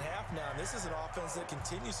second half now, and this is an offense that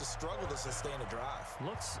continues to struggle to sustain a drive.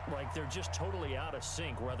 Looks like they're just totally out of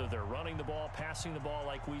sync, whether they're running the ball, passing the ball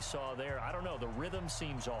like we saw there. I don't know. The rhythm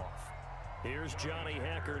seems off. Here's Johnny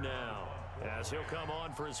Hacker now, as he'll come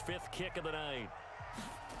on for his 5th kick of the night.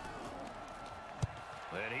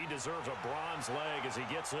 And he deserves a bronze leg as he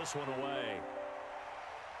gets this one away.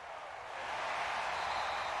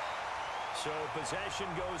 So possession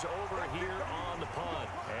goes over here on the punt.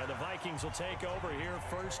 And the Vikings will take over here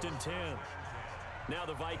 1st and 10. Now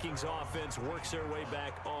the Vikings offense works their way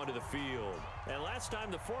back onto the field. And last time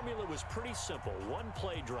the formula was pretty simple. One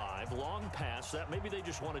play drive, long pass. That maybe they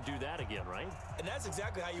just want to do that again, right? And that's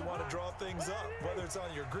exactly how you want to draw things up. Whether it's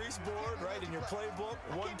on your grease board, right, in your playbook,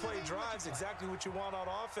 one play drive is exactly what you want on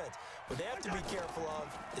offense. What they have to be careful of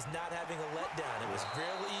is not having a letdown. It was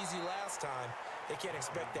real easy last time. They can't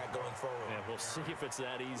expect that going forward. Yeah, we'll see if it's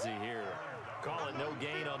that easy here. Call it no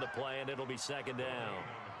gain on the play, and it'll be 2nd down.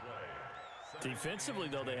 Defensively,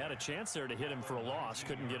 though, they had a chance there to hit him for a loss.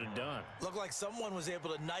 Couldn't get it done. Looked like someone was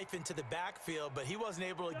able to knife into the backfield, but he wasn't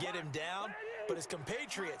able to get him down. But his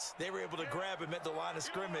compatriots, they were able to grab him at the line of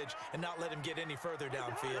scrimmage and not let him get any further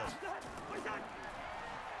downfield.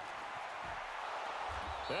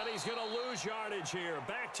 And he's going to lose yardage here.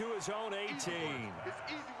 Back to his own 18.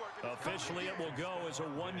 Officially, it will go as a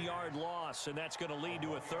 1-yard loss, and that's going to lead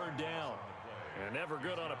to a 3rd down. And never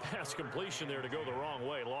good on a pass completion there to go the wrong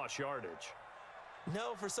way. Lost yardage.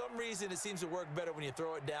 No, for some reason, it seems to work better when you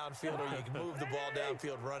throw it downfield or you can move the ball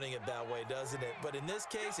downfield running it that way, doesn't it? But in this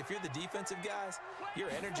case, if you're the defensive guys,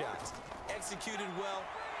 you're energized, executed well,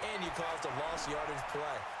 and you caused a lost yardage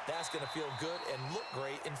play. That's going to feel good and look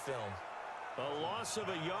great in film. A loss of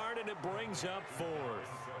a yard, and it brings up 4th.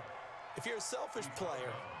 If you're a selfish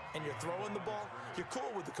player and you're throwing the ball, you're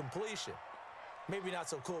cool with the completion. Maybe not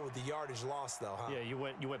so cool with the yardage loss, though, huh? Yeah, you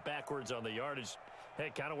went backwards on the yardage. Hey,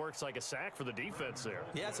 it kind of works like a sack for the defense there.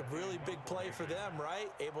 Yeah, it's a really big play for them, right?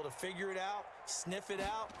 Able to figure it out, sniff it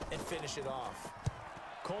out, and finish it off.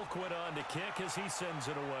 Colquitt on to kick as he sends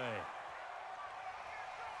it away.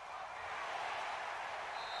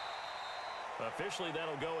 Officially,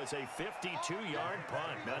 that'll go as a 52-yard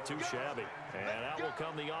punt. Not too shabby. And out will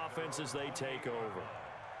come the offense as they take over.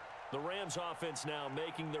 The Rams offense now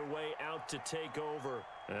making their way out to take over.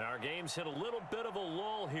 And our game's hit a little bit of a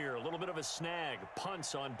lull here, a little bit of a snag.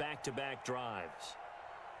 Punts on back-to-back drives.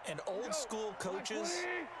 And old-school coaches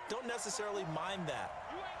don't necessarily mind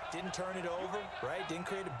that. Didn't turn it over, right? Didn't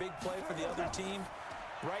create a big play for the other team.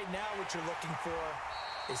 Right now, what you're looking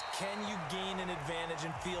for is can you gain an advantage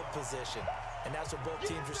in field position? And that's what both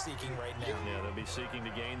teams are seeking right now. Yeah, they'll be seeking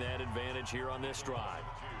to gain that advantage here on this drive.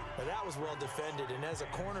 Now, that was well defended, and as a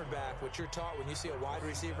cornerback, what you're taught when you see a wide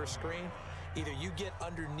receiver screen, either you get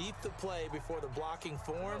underneath the play before the blocking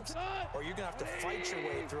forms, or you're going to have to fight your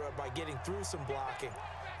way through it by getting through some blocking.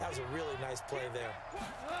 That was a really nice play there.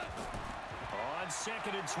 On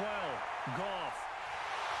 2nd and 12, Goff.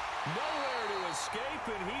 Nowhere to escape,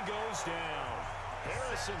 and he goes down.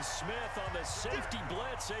 Harrison Smith on the safety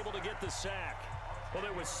blitz, able to get the sack. Well,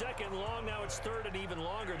 it was 2nd long, now it's 3rd and even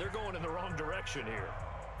longer. They're going in the wrong direction here.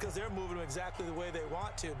 Because they're moving them exactly the way they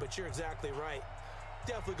want to, but you're exactly right.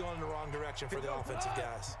 Definitely going in the wrong direction for the offensive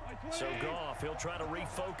guys. So Goff, he'll try to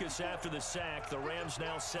refocus after the sack. The Rams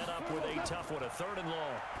now set up with a tough one, a 3rd and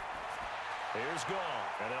long. Here's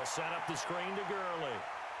Goff, and they'll set up the screen to Gurley.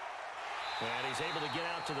 And he's able to get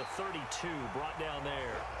out to the 32, brought down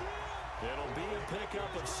there. It'll be a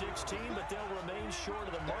pickup of 16, but they'll remain short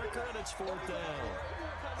of the marker, and it's 4th down.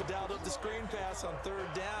 They dialed up the screen pass on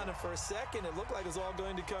 3rd down, and for a second, it looked like it was all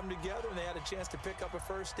going to come together, and they had a chance to pick up a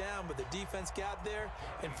 1st down, but the defense got there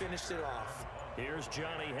and finished it off. Here's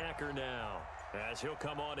Johnny Hacker now, as he'll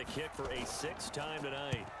come on to kick for a 6th time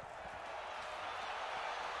tonight.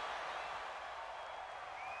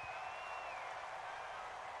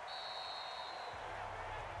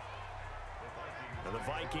 And the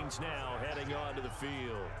Vikings now heading onto the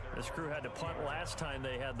field. This crew had to punt last time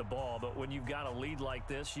they had the ball, but when you've got a lead like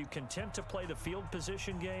this, you content to play the field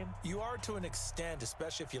position game? You are to an extent,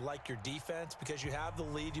 especially if you like your defense, because you have the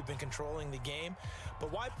lead, you've been controlling the game.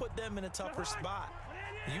 But why put them in a tougher spot?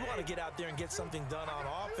 You want to get out there and get something done on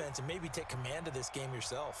offense and maybe take command of this game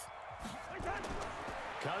yourself.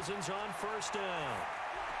 Cousins on 1st down.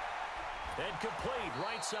 And complete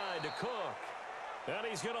right side to Cook. And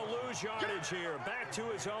he's going to lose yardage here. Back to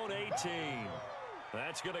his own 18.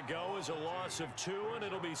 That's going to go as a loss of 2, and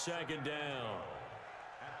it'll be 2nd down.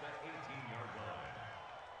 At the 18-yard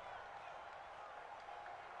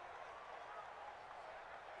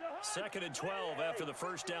line. 2nd and 12 after the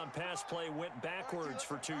 1st down pass play went backwards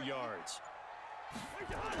for 2 yards.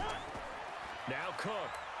 Now Cook.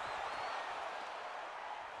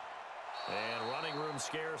 And running room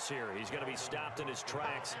scarce here. He's going to be stopped in his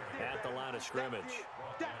tracks at the line of scrimmage.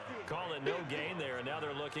 Call it no gain there, and now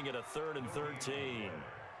they're looking at a 3rd and 13.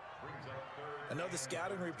 I know the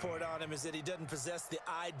scouting report on him is that he doesn't possess the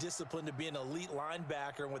eye discipline to be an elite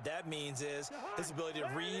linebacker, and what that means is his ability to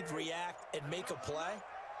read, react, and make a play.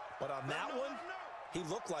 But on that one, He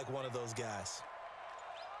looked like one of those guys.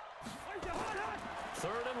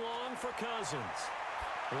 3rd and long for Cousins.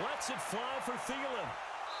 Lets it fly for Thielen.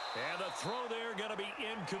 And the throw there going to be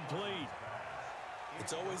incomplete.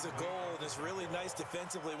 It's always a goal, and it's really nice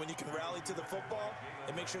defensively when you can rally to the football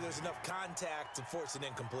and make sure there's enough contact to force an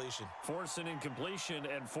incompletion. Force an incompletion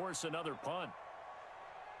and force another punt.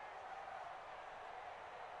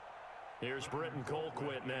 Here's Britton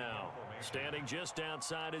Colquitt now, standing just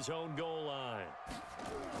outside his own goal line.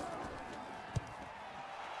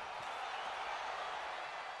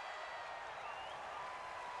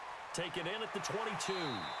 Taken in at the 22.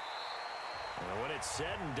 And when it's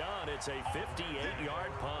said and done, it's a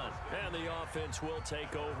 58-yard punt. And the offense will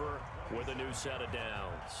take over with a new set of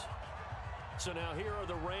downs. So now here are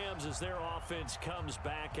the Rams as their offense comes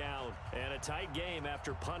back out. And a tight game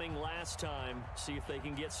after punting last time. See if they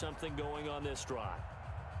can get something going on this drive.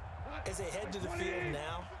 As they head to the field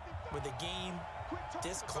now, with the game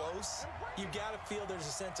this close, you've got to feel there's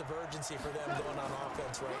a sense of urgency for them going on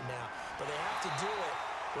offense right now. But they have to do it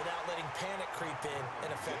without letting panic creep in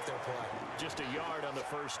and affect their play. Just a yard on the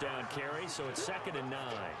first down carry, so it's 2nd and 9.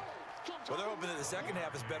 Well, they're hoping that the second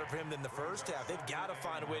half is better for him than the first half. They've got to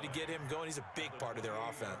find a way to get him going. He's a big part of their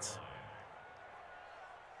offense.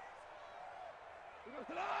 Here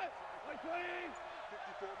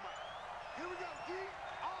we go, D.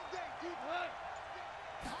 All day, D.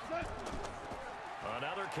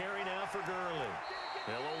 Another carry now for Gurley.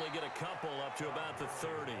 They'll only get a couple up to about the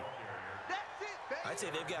 30. I'd say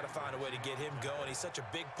they've got to find a way to get him going. He's such a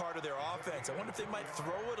big part of their offense. I wonder if they might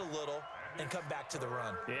throw it a little and come back to the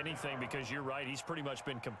run. Anything, because you're right, he's pretty much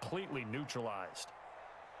been completely neutralized.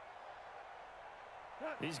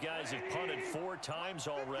 These guys have punted 4 times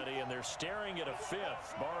already, and they're staring at a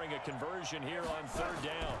 5th, barring a conversion here on 3rd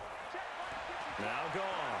down. Now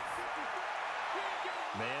Goff.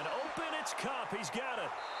 Man open, it's Kupp. He's got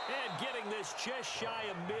it. And getting this just shy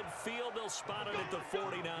of midfield, they'll spot it at the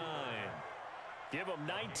 49. Give him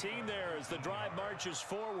 19 there as the drive marches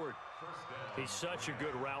forward. He's such a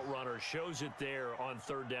good route runner. Shows it there on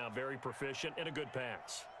 3rd down. Very proficient and a good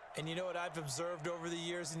pass. And you know what I've observed over the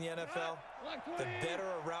years in the NFL? The better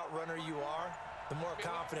a route runner you are, the more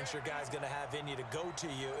confidence your guy's going to have in you to go to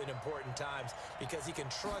you in important times, because he can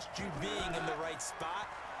trust you being in the right spot,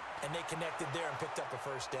 and they connected there and picked up a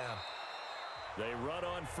first down. They run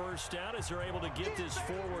on first down as they're able to get this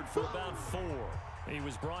forward for about 4. He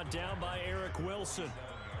was brought down by Eric Wilson.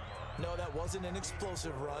 No, that wasn't an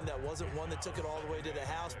explosive run. That wasn't one that took it all the way to the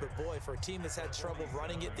house. But, boy, for a team that's had trouble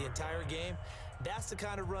running it the entire game, that's the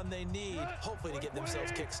kind of run they need, hopefully, to get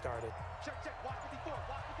themselves kick-started. Check, watch 54,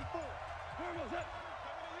 watch 54.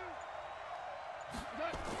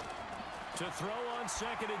 To throw on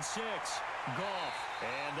 2nd and 6. Goff.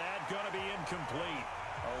 And that's going to be incomplete.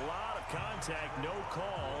 A lot of contact, no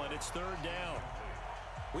call, and it's 3rd down.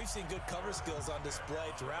 We've seen good cover skills on display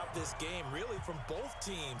throughout this game, really from both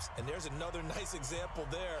teams. And there's another nice example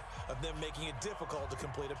there of them making it difficult to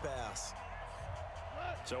complete a pass.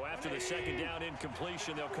 So after the 2nd down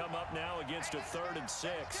incompletion, they'll come up now against a 3rd and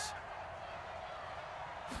 6.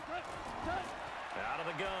 Out of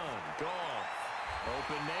the gun. Goff.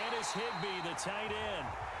 Open man is Higbee, the tight end.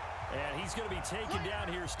 And he's going to be taken down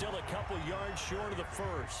here, still a couple yards short of the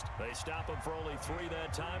first. They stop him for only 3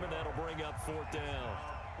 that time, and that'll bring up 4th down.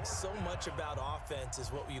 So much about offense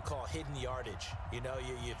is what you call hidden yardage. You know,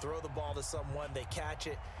 you throw the ball to someone, they catch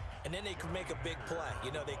it, and then they can make a big play.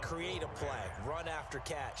 You know, they create a play, run after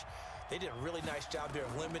catch. They did a really nice job there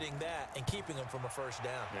of limiting that and keeping him from a first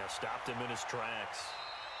down. Yeah, stopped him in his tracks.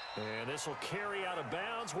 And this will carry out of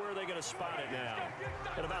bounds. Where are they going to spot it now?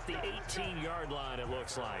 At about the 18-yard line, it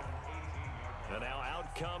looks like. And now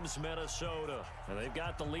out comes Minnesota. And they've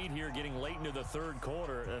got the lead here getting late into the 3rd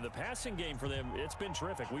quarter. And the passing game for them, it's been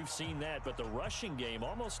terrific. We've seen that. But the rushing game,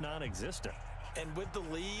 almost non-existent. And with the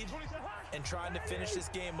lead and trying to finish this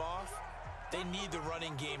game off, they need the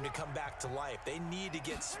running game to come back to life. They need to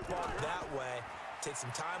get sparked that way, take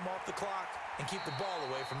some time off the clock, and keep the ball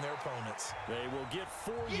away from their opponents. They will get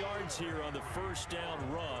 4 yards here on the first down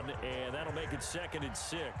run, and that'll make it 2nd and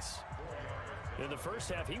 6. In the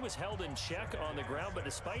first half, he was held in check on the ground, but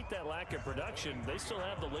despite that lack of production, they still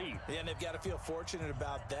have the lead. Yeah, and they've got to feel fortunate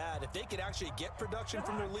about that. If they could actually get production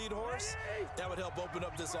from their lead horse, that would help open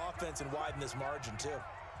up this offense and widen this margin, too.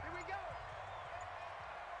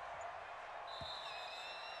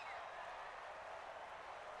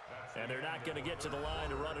 And they're not going to get to the line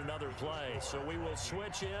to run another play. So we will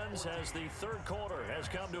switch ends as the 3rd quarter has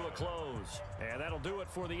come to a close. And that'll do it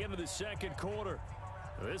for the end of the 2nd quarter.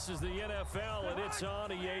 This is the NFL, and it's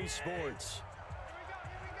on EA Sports.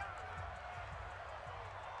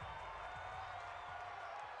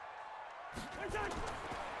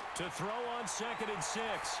 To throw on 2nd and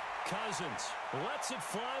 6. Cousins lets it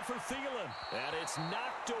fly for Thielen. And it's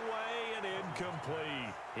knocked away and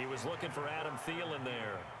incomplete. He was looking for Adam Thielen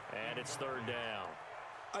there. And it's 3rd down.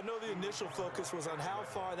 I know the initial focus was on how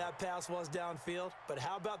far that pass was downfield, but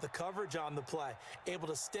how about the coverage on the play? Able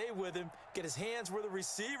to stay with him, get his hands where the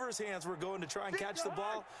receiver's hands were going to try and catch the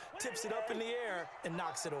ball, tips it up in the air, and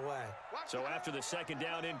knocks it away. So after the 2nd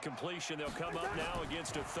down incompletion, they'll come up now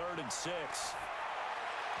against a 3rd and 6.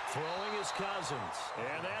 Throwing is Cousins,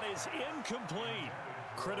 and that is incomplete.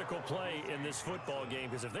 Critical play in this football game,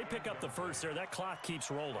 because if they pick up the first there, that clock keeps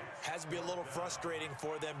rolling. Has to be a little frustrating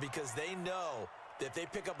for them because they know that if they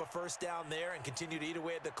pick up a first down there and continue to eat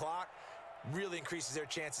away at the clock, really increases their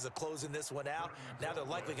chances of closing this one out. Now they're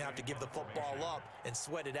likely going to have to give the football up and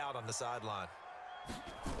sweat it out on the sideline.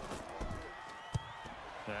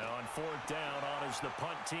 Now on 4th down, on is the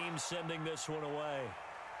punt team sending this one away.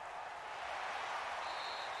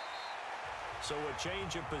 So a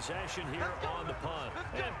change of possession here on the punt.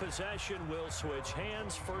 And possession will switch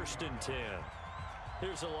hands, 1st and 10.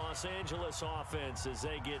 Here's the Los Angeles offense as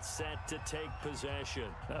they get set to take possession.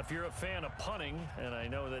 Now, if you're a fan of punting, and I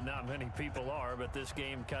know that not many people are, but this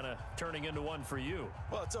game kind of turning into one for you.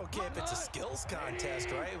 Well, it's okay if it's a skills contest,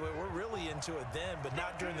 right? We're really into it then, but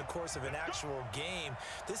not during the course of an actual game.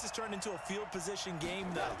 This has turned into a field position game,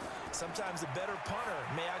 though. Sometimes the better punter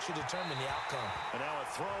may actually determine the outcome. And now a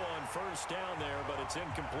throw on 1st down there, but it's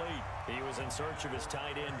incomplete. He was in search of his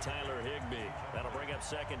tight end, Tyler Higbee. That'll bring up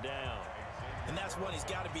 2nd down. And that's one he's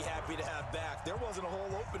got to be happy to have back. There wasn't a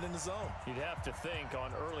hole open in the zone. You'd have to think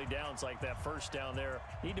on early downs like that 1st down there,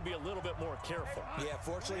 need to be a little bit more careful. Yeah,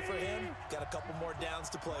 fortunately for him, got a couple more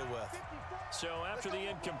downs to play with. So after the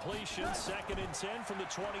incompletion, 2nd and 10 from the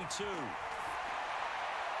 22.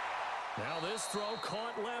 Now this throw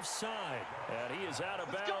caught left side. And he is out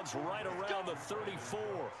of bounds right around the 34.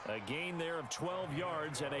 A gain there of 12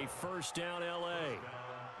 yards and a 1st down L.A.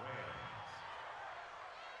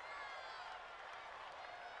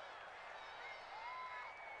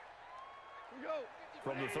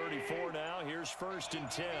 From the 34 now, here's 1st and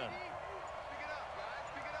 10.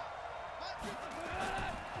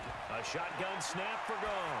 A shotgun snap for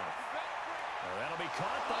Goff. That'll be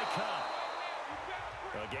caught by Cup.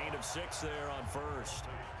 A gain of 6 there on 1st.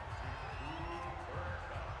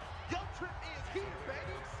 Your trip is here,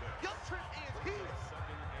 baby. Your trip is here.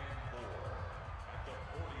 2nd and 4 at the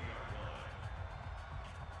 40-yard line.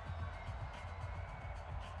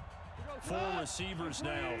 4 receivers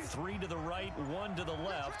now, 3 to the right, 1 to the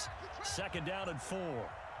left. 2nd down and 4.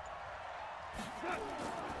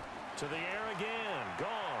 To the air again,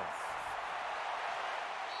 Goff.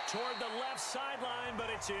 Toward the left sideline, but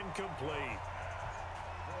it's incomplete.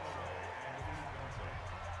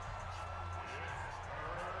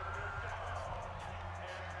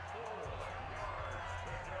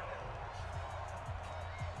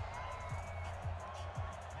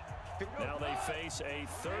 Now they face a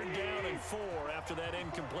 3rd down and 4 after that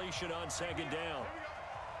incompletion on 2nd down.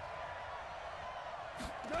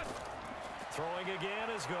 Throwing again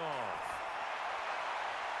is Goff.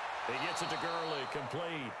 He gets it to Gurley,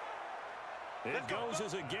 complete. It goes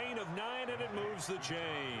as a gain of 9, and it moves the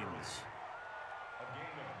chains. A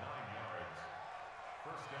gain of 9 yards.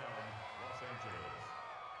 1st down, Los Angeles.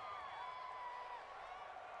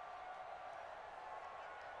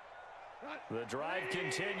 The drive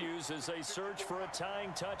continues as they search for a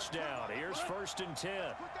tying touchdown. Here's 1st and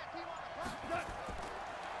 10.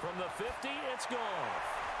 From the 50, it's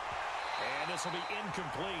Goff. And this will be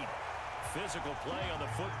incomplete. Physical play on the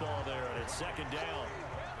football there, and it's 2nd down.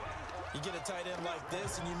 You get a tight end like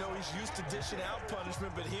this, and you know he's used to dishing out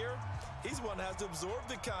punishment, but here, he's one that has to absorb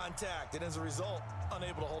the contact, and as a result,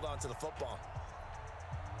 unable to hold on to the football.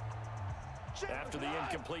 After the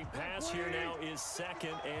incomplete pass, here now is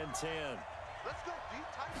 2nd and 10. Let's go deep,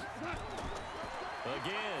 tight.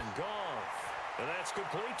 Again, Goff. And that's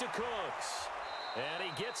complete to Cooks. And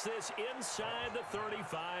he gets this inside the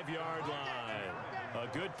 35-yard line. A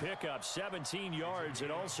good pickup, 17 yards,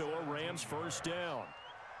 and also a Rams 1st down.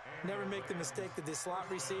 Never make the mistake that the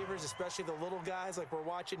slot receivers, especially the little guys like we're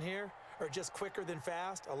watching here, are just quicker than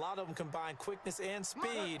fast. A lot of them combine quickness and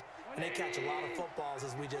speed, and they catch a lot of footballs,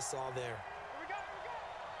 as we just saw there.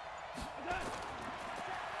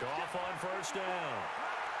 Goff on 1st down.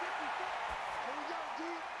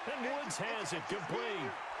 And Woods has it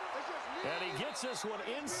complete. And he gets this one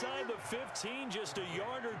inside the 15, just a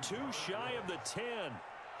yard or 2 shy of the 10.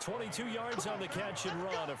 22 yards on the catch and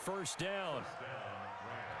run, a 1st down.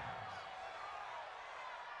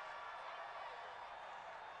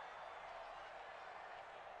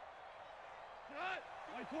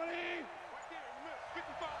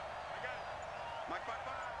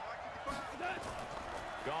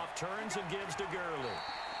 Goff turns and gives to Gurley.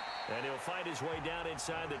 And he'll fight his way down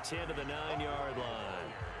inside the 10 to the 9-yard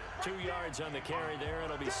line. 2 yards on the carry there.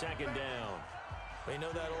 It'll be second down. Well, you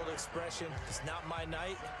know that old expression, it's not my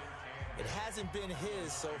night. It hasn't been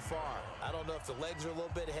his so far. I don't know if the legs are a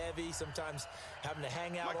little bit heavy. Sometimes having to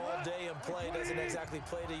hang out all day and play doesn't exactly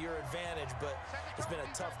play to your advantage, but it's been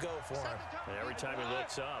a tough go for him. And every time he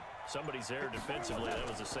looks up, somebody's there defensively. That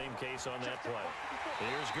was the same case on that play.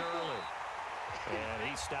 Here's Gurley. And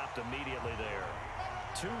he stopped immediately there.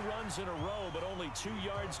 2 runs in a row, but only 2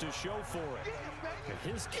 yards to show for it.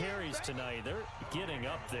 His carries tonight, they're getting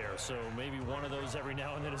up there, so maybe one of those every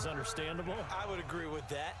now and then is understandable. I would agree with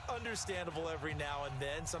that. Understandable every now and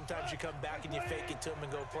then. Sometimes you come back and you fake it to him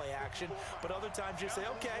and go play action, but other times you say,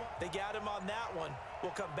 okay, they got him on that one.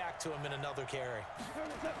 We'll come back to him in another carry.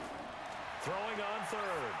 Throwing on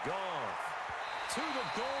third, Goff to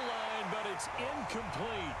the goal line, but it's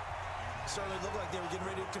incomplete. Certainly looked like they were getting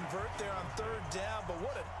ready to convert there on third down, but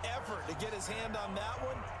what an effort to get his hand on that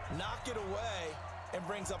one, knock it away, and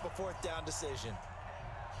brings up a 4th down decision.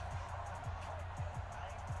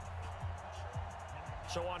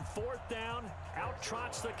 So on 4th down, out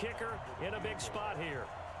trots the kicker in a big spot here.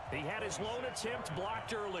 He had his lone attempt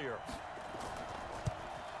blocked earlier.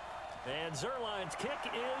 And Zuerlein's kick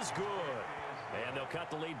is good. And they'll cut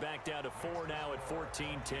the lead back down to 4 now at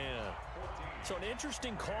 14-10. So an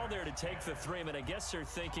interesting call there to take the 3. I mean, I guess they're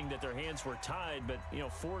thinking that their hands were tied, but, you know,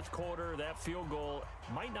 4th quarter, that field goal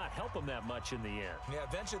might not help them that much in the end. Yeah,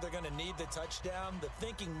 eventually they're going to need the touchdown. The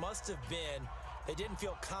thinking must have been they didn't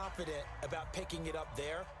feel confident about picking it up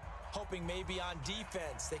there, hoping maybe on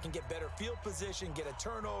defense they can get better field position, get a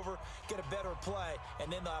turnover, get a better play,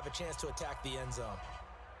 and then they'll have a chance to attack the end zone.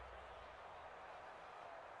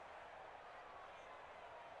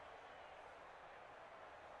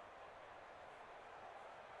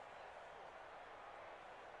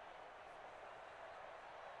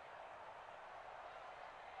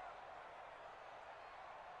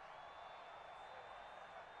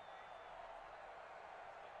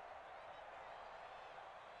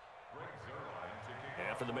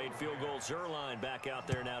 After the made field goal, Zuerlein back out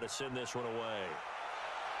there now to send this one away.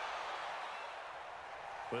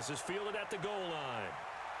 This is fielded at the goal line.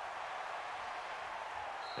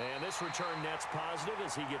 And this return net's positive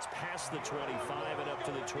as he gets past the 25 and up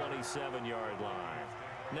to the 27-yard line.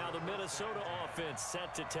 Now the Minnesota offense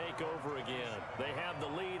set to take over again. They have the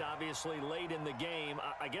lead, obviously, late in the game.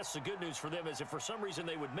 I guess the good news for them is if for some reason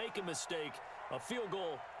they would make a mistake, a field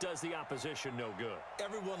goal does the opposition no good.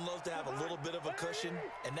 Everyone loves to have a little bit of a cushion,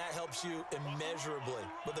 and that helps you immeasurably.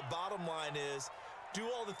 But the bottom line is, do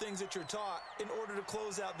all the things that you're taught in order to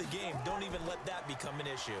close out the game. Don't even let that become an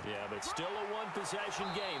issue. Yeah, but still a one-possession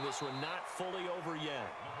game. This one not fully over yet.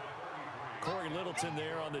 Corey Littleton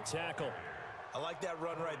there on the tackle. I like that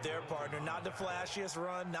run right there, partner. Not the flashiest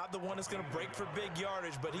run, not the one that's going to break for big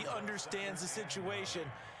yardage, but he understands the situation,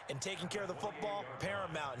 and taking care of the football,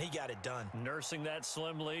 paramount, and he got it done. Nursing that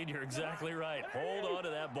slim lead, you're exactly right. Hold on to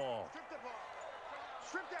that ball.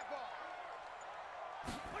 Strip that ball.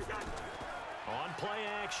 On play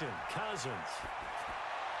action, Cousins.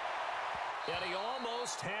 And he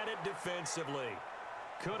almost had it defensively.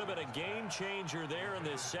 Could have been a game changer there in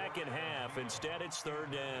the second half. Instead, it's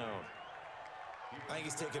third down. I think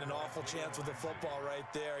he's taking an awful chance with the football right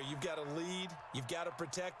there. You've got to lead, you've got to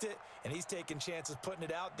protect it, and he's taking chances putting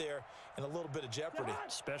it out there in a little bit of jeopardy.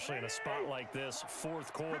 Especially in a spot like this,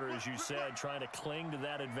 4th quarter, as you said, trying to cling to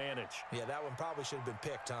that advantage. Yeah, that one probably should have been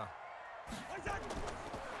picked, huh?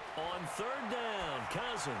 On third down,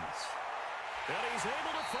 Cousins. And he's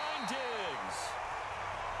able to find Diggs.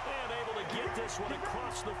 And able to get this one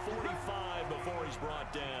across the 45 before he's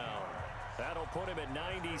brought down. That'll put him at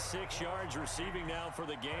 96 yards receiving now for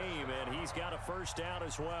the game, and he's got a first down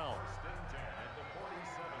as well.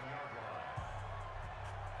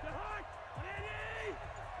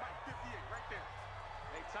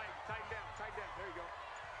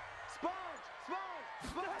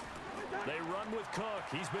 They run with Cook.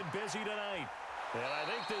 He's been busy tonight. And I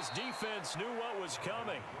think this defense knew what was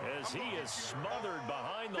coming as he is smothered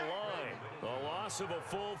behind the line. A loss of a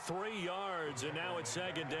full 3 yards, and now it's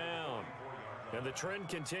second down. And the trend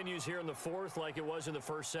continues here in the 4th like it was in the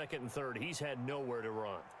 1st, 2nd, and 3rd. He's had nowhere to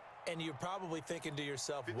run. And you're probably thinking to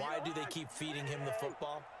yourself, why do they keep feeding him the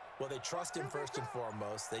football? Well, they trust him first and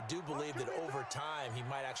foremost. They do believe that over time he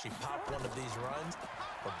might actually pop one of these runs.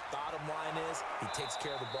 But bottom line is he takes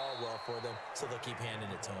care of the ball well for them, so they'll keep handing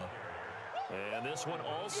it to him. And this one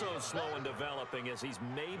also slow in developing as he's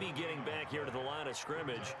maybe getting back here to the line of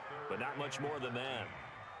scrimmage, but not much more than that.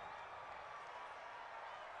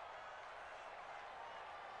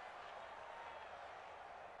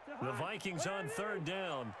 The Vikings on third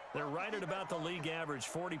down. They're right at about the league average,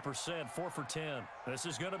 40%, 4 for 10. This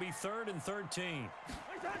is going to be 3rd and 13.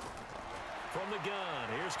 From the gun,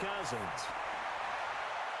 here's Cousins.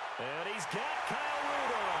 And he's got Kyle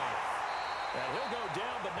Rudolph. And he'll go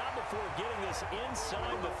down, but not before getting this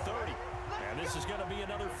inside the 30. And this is going to be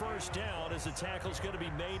another first down as the tackle's going to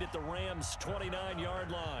be made at the Rams'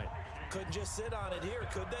 29-yard line. Couldn't just sit on it here,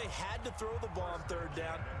 could they? Had to throw the ball on third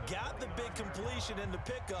down. Got the big completion in the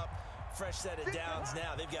pickup. Fresh set of downs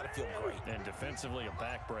now. They've got to feel great. And defensively, a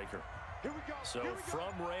backbreaker. So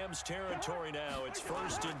from Rams territory now, it's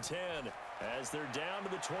 1st and 10 as they're down to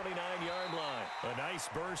the 29-yard line. A nice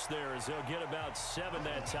burst there as they'll get about 7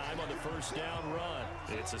 that time on the first down run.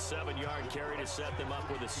 It's a 7-yard carry to set them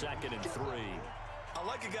up with a 2nd and 3. I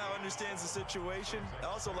like a guy who understands the situation. I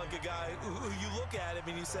also like a guy who you look at him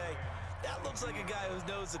and you say, that looks like a guy who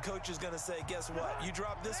knows the coach is going to say, guess what? You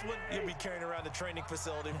drop this one, you'll be carrying around the training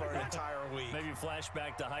facility for an entire week. Maybe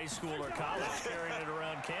flashback to high school or college, carrying it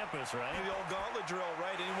around campus, right? The old gauntlet drill,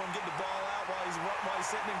 right? Anyone get the ball out while he's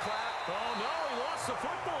sitting and clap? Oh, no, he lost the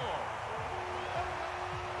football.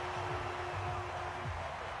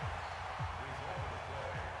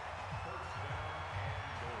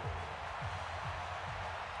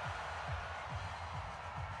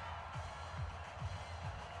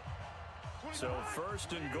 So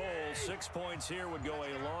 1st and goal, 6 points here would go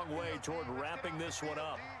a long way toward wrapping this one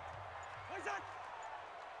up.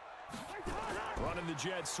 Running the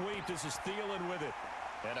jet sweep, this is Thielen with it.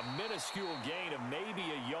 And a minuscule gain of maybe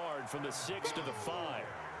a yard from the 6 to the 5.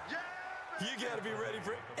 You got to be ready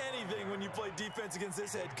for anything when you play defense against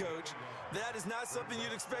this head coach. That is not something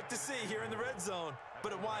you'd expect to see here in the red zone,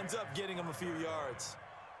 but it winds up getting them a few yards.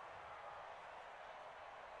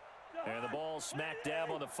 And the ball smack dab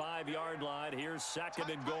on the 5-yard line. Here's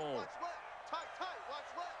 2nd and goal.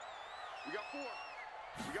 We got 4.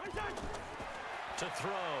 To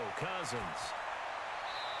throw, Cousins.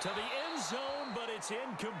 To the end zone, but it's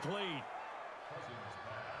incomplete. Cousins'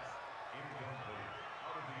 pass, incomplete,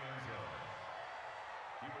 out of the end zone.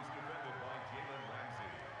 He was defended by Jalen Ramsey.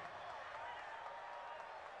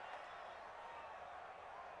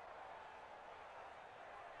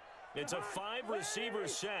 It's a 5-receiver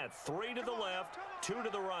set, 3 to the left, 2 to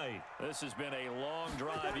the right. This has been a long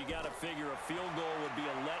drive. You got to figure a field goal would be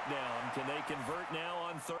a letdown. Can they convert now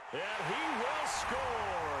on third? And he will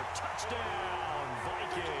score. Touchdown,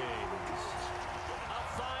 Vikings. A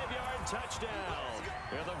 5-yard touchdown.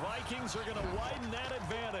 And the Vikings are going to widen that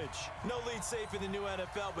advantage. No lead safe in the new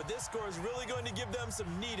NFL, but this score is really going to give them some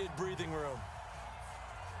needed breathing room.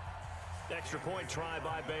 Extra point try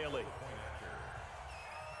by Bailey.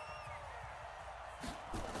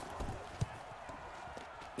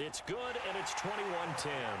 It's good, and it's 21-10.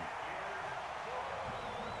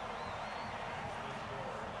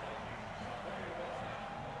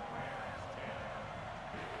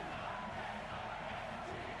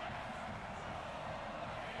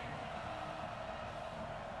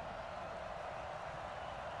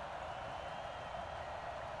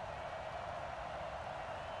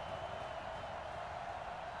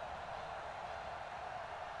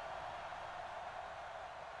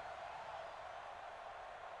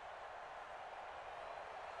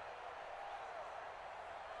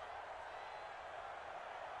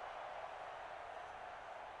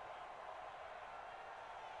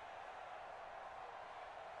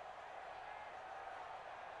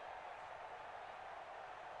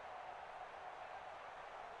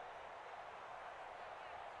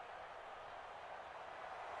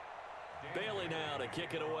 Bailey now to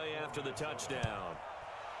kick it away after the touchdown.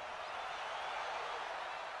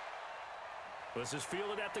 This is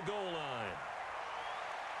fielded at the goal line.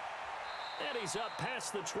 And he's up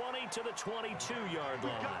past the 20 to the 22-yard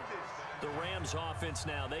line. The Rams offense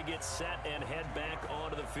now, they get set and head back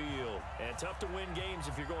onto the field. And tough to win games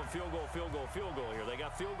if you're going field goal, field goal, field goal here. They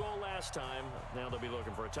got field goal last time. Now they'll be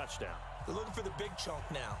looking for a touchdown. They're looking for the big chunk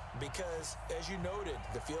now because, as you noted,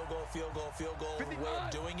 the field goal way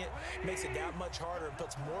of doing it makes it that much harder and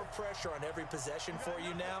puts more pressure on every possession for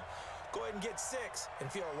you now. Go ahead and get 6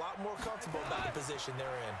 and feel a lot more comfortable about the position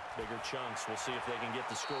they're in. Bigger chunks. We'll see if they can get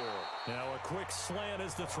the score. Now a quick slant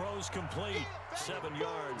as the throw's complete. 7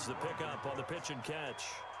 yards, the pickup on the pitch and catch.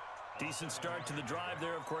 Decent start to the drive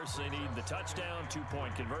there. Of course, they need the touchdown,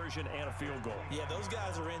 2-point conversion, and a field goal. Yeah, those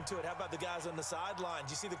guys are into it. How about the guys on the sidelines?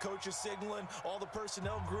 You see the coaches signaling, all the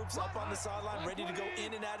personnel groups up on the sideline, ready to go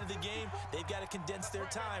in and out of the game. They've got to condense their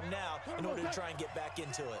time now in order to try and get back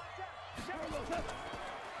into it.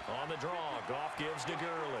 On the draw, Goff gives to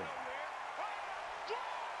Gurley.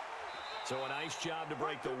 So a nice job to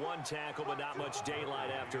break the 1 tackle, but not much daylight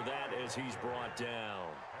after that as he's brought down.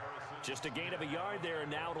 Just a gain of a yard there, and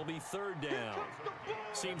now it'll be third down.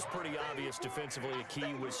 Seems pretty obvious defensively a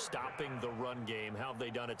key was stopping the run game. How have they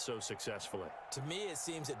done it so successfully? To me, it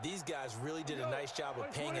seems that these guys really did a nice job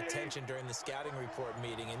of paying attention during the scouting report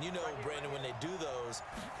meeting. And you know, Brandon, when they do those,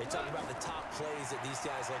 they talk about the top plays that these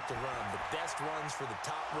guys like to run. The best runs for the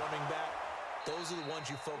top running back. Those are the ones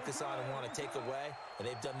you focus on and want to take away, and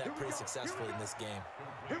they've done that pretty successfully in this game.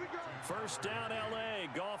 First down, L.A.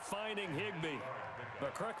 Goff finding Higbee.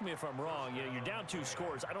 But correct me if I'm wrong, you're down 2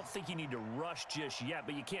 scores. I don't think you need to rush just yet,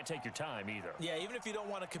 but you can't take your time either. Yeah, even if you don't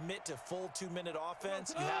want to commit to full 2-minute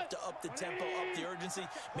offense, you have to up the tempo, up the urgency.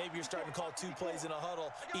 Maybe you're starting to call 2 plays in a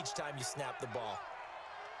huddle each time you snap the ball.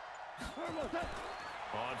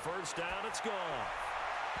 On first down, it's gone.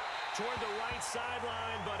 Toward the right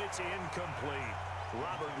sideline, but it's incomplete.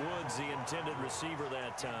 Robert Woods, the intended receiver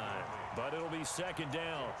that time. But it'll be second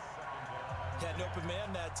down. Had an open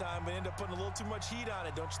man that time, but ended up putting a little too much heat on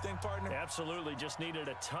it, don't you think, partner? Absolutely. Just needed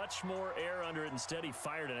a touch more air under it. Instead, he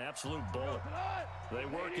fired an absolute bullet. They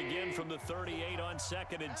work again from the 38 on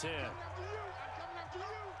 2nd and 10.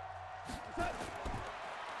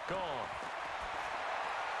 Gone.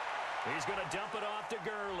 He's going to dump it off to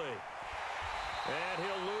Gurley. And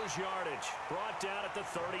he'll lose yardage. Brought down at the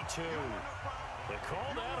 32. They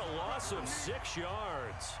call that a loss of 6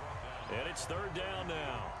 yards. And it's third down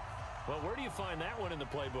now. Well, where do you find that one in the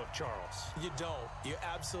playbook, Charles? You don't. You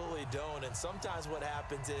absolutely don't. And sometimes what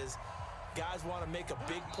happens is guys want to make a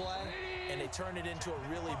big play, and they turn it into a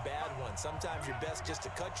really bad one. Sometimes you're best just to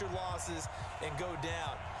cut your losses and go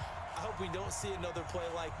down. I hope we don't see another play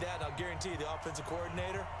like that. And I'll guarantee you the offensive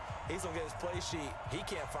coordinator, he's going to get his play sheet. He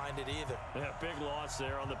can't find it either. Yeah, big loss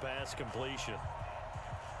there on the pass completion.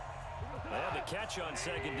 They had the catch on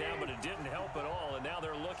second down, but it didn't help at all. And now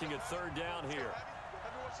they're looking at third down here.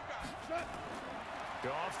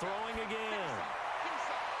 Goff throwing again.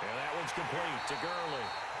 And that one's complete to Gurley.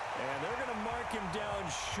 And they're going to mark him down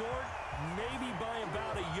short, maybe by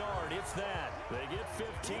about a yard, if that. They get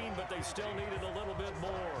 15, but they still needed a little bit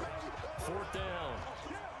more. Fourth down.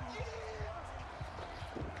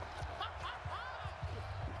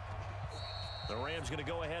 The Rams going to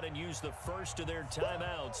go ahead and use the first of their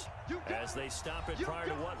timeouts as they stop it prior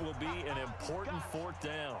to what will be an important fourth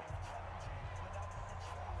down.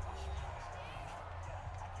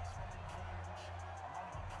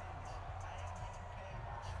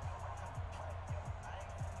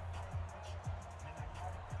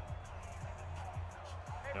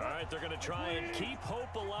 All right, they're going to try and keep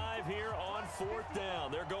hope alive here on fourth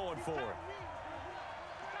down. They're going for it.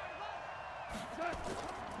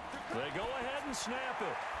 They go ahead and snap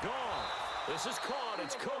it. Gone. This is caught.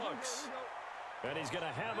 It's Cooks. And he's going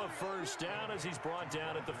to have a first down as he's brought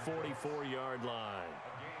down at the 44-yard line.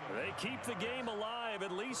 They keep the game alive,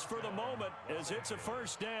 at least for the moment, as it's a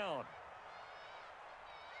first down.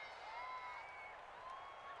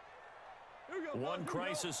 One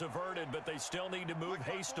crisis averted, but they still need to move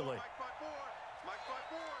hastily.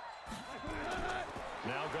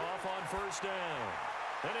 Now Goff on first down.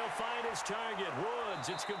 And he'll find his target, Woods.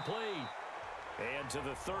 It's complete. And to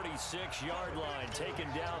the 36-yard line, taken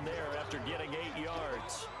down there after getting 8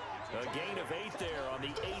 yards. A gain of 8 there on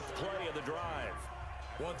the 8th play of the drive.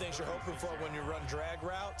 One thing you're hoping for when you run drag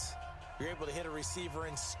routes, you're able to hit a receiver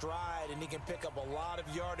in stride, and he can pick up a lot of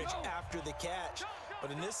yardage after the catch.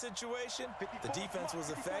 But in this situation, the defense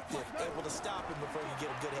was effective, able to stop him before you get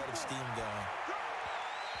a good head of steam going.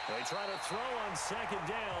 They try to throw on second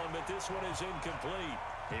down, but this one is incomplete.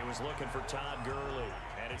 He was looking for Todd Gurley,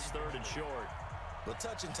 and it's third and short. Well,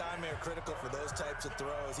 touch and time are critical for those types of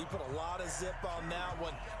throws. He put a lot of zip on that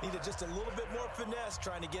one. Needed just a little bit more finesse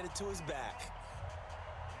trying to get it to his back.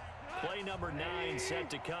 Play number 9 set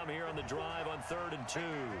to come here on the drive on 3rd and 2.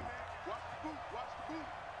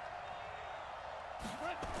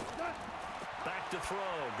 Back to throw,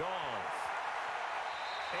 Goff.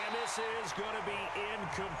 And this is going to be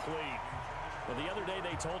incomplete. Well, the other day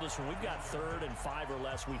they told us when we've got 3rd and 5 or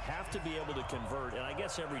less, we have to be able to convert. And I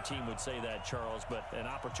guess every team would say that, Charles, but an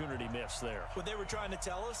opportunity missed there. What they were trying to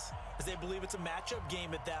tell us is they believe it's a matchup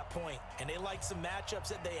game at that point. And they liked some matchups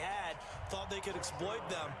that they had, thought they could exploit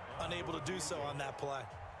them, unable to do so on that play. A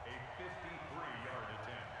 53-yard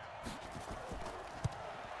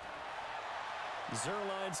attempt.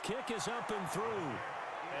 Zerline's kick is up and through.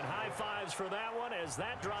 And high fives for that one as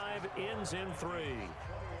that drive ends in 3.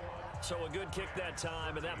 So a good kick that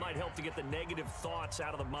time, and that might help to get the negative thoughts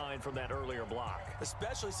out of the mind from that earlier block.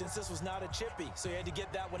 Especially since this was not a chippy, so he had to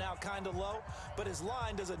get that one out kind of low. But his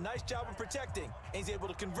line does a nice job of protecting, and he's able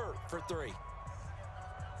to convert for 3.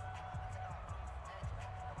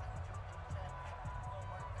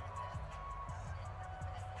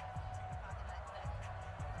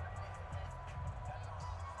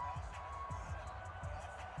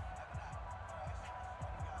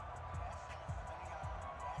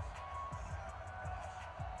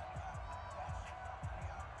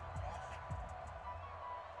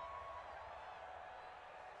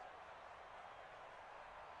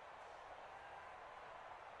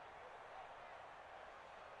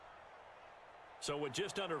 So with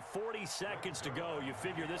just under 40 seconds to go, you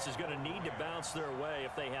figure this is going to need to bounce their way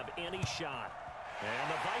if they have any shot.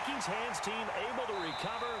 And the Vikings hands team able to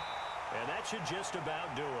recover, and that should just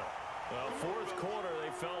about do it. Well, fourth quarter,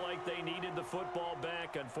 they felt like they needed the football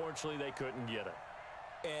back. Unfortunately, they couldn't get it.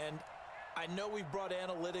 And I know we've brought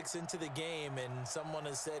analytics into the game, and someone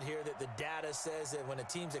has said here that the data says that when a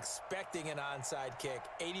team's expecting an onside kick,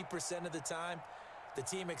 80% of the time, the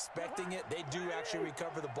team expecting it, they do actually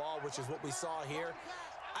recover the ball, which is what we saw here.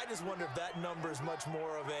 I just wonder if that number is much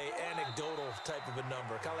more of a anecdotal type of a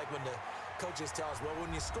number. Kind of like when the coaches tell us, well,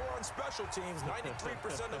 when you score on special teams,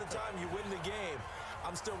 93% of the time you win the game.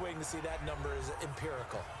 I'm still waiting to see that number is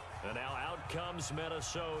empirical. And now out comes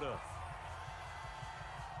Minnesota.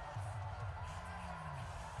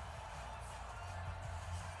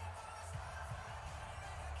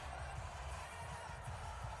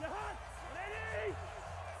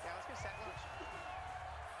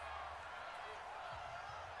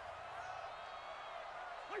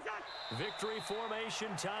 Victory formation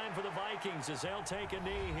time for the Vikings as they'll take a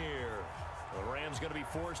knee here. The Rams going to be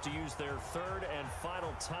forced to use their third and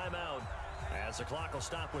final timeout as the clock will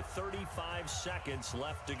stop with 35 seconds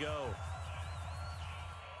left to go.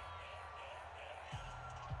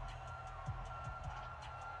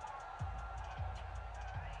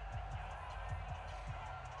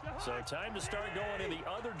 So time to start going in the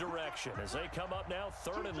other direction as they come up now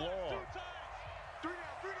third and long.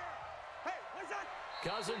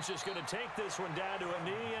 Cousins just going to take this one down to a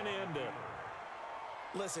knee and end it.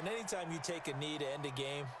 Listen, anytime you take a knee to end a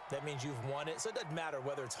game, that means you've won it. So it doesn't matter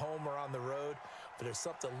whether it's home or on the road, but there's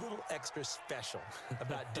something a little extra special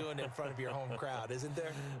about doing it in front of your home crowd, isn't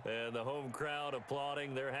there? And the home crowd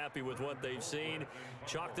applauding. They're happy with what they've seen.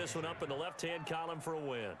 Chalk this one up in the left-hand column for a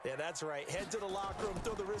win. Yeah, that's right. Head to the locker room,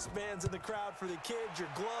 throw the wristbands in the crowd for the kids, your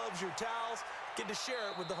gloves, your towels. Get to share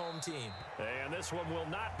it with the home team. And this one will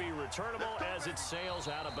not be returnable as it sails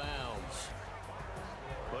out of bounds.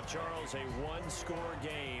 But, Charles, a one-score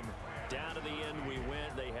game. Down to the end we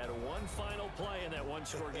went. They had one final play in that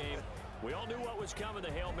one-score game. We all knew what was coming,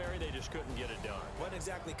 the Hail Mary. They just couldn't get it done. Wasn't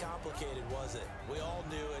exactly complicated, was it? We all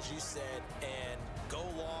knew, as you said, and go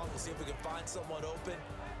long and see if we can find someone open.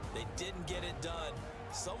 They didn't get it done.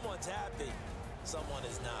 Someone's happy. Someone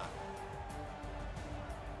is not.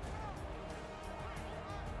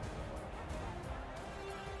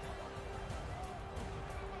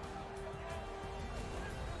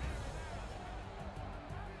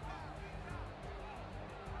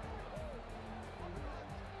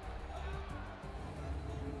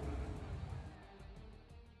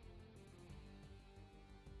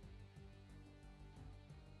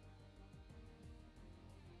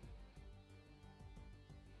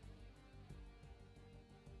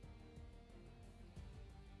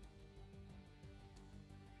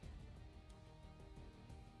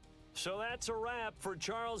 So that's a wrap for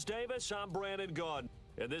Charles Davis. I'm Brandon Gaudin.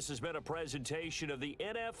 And this has been a presentation of the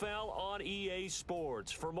NFL on EA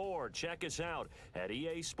Sports. For more, check us out at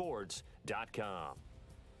easports.com.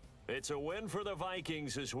 It's a win for the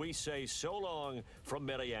Vikings as we say so long from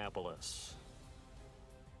Minneapolis.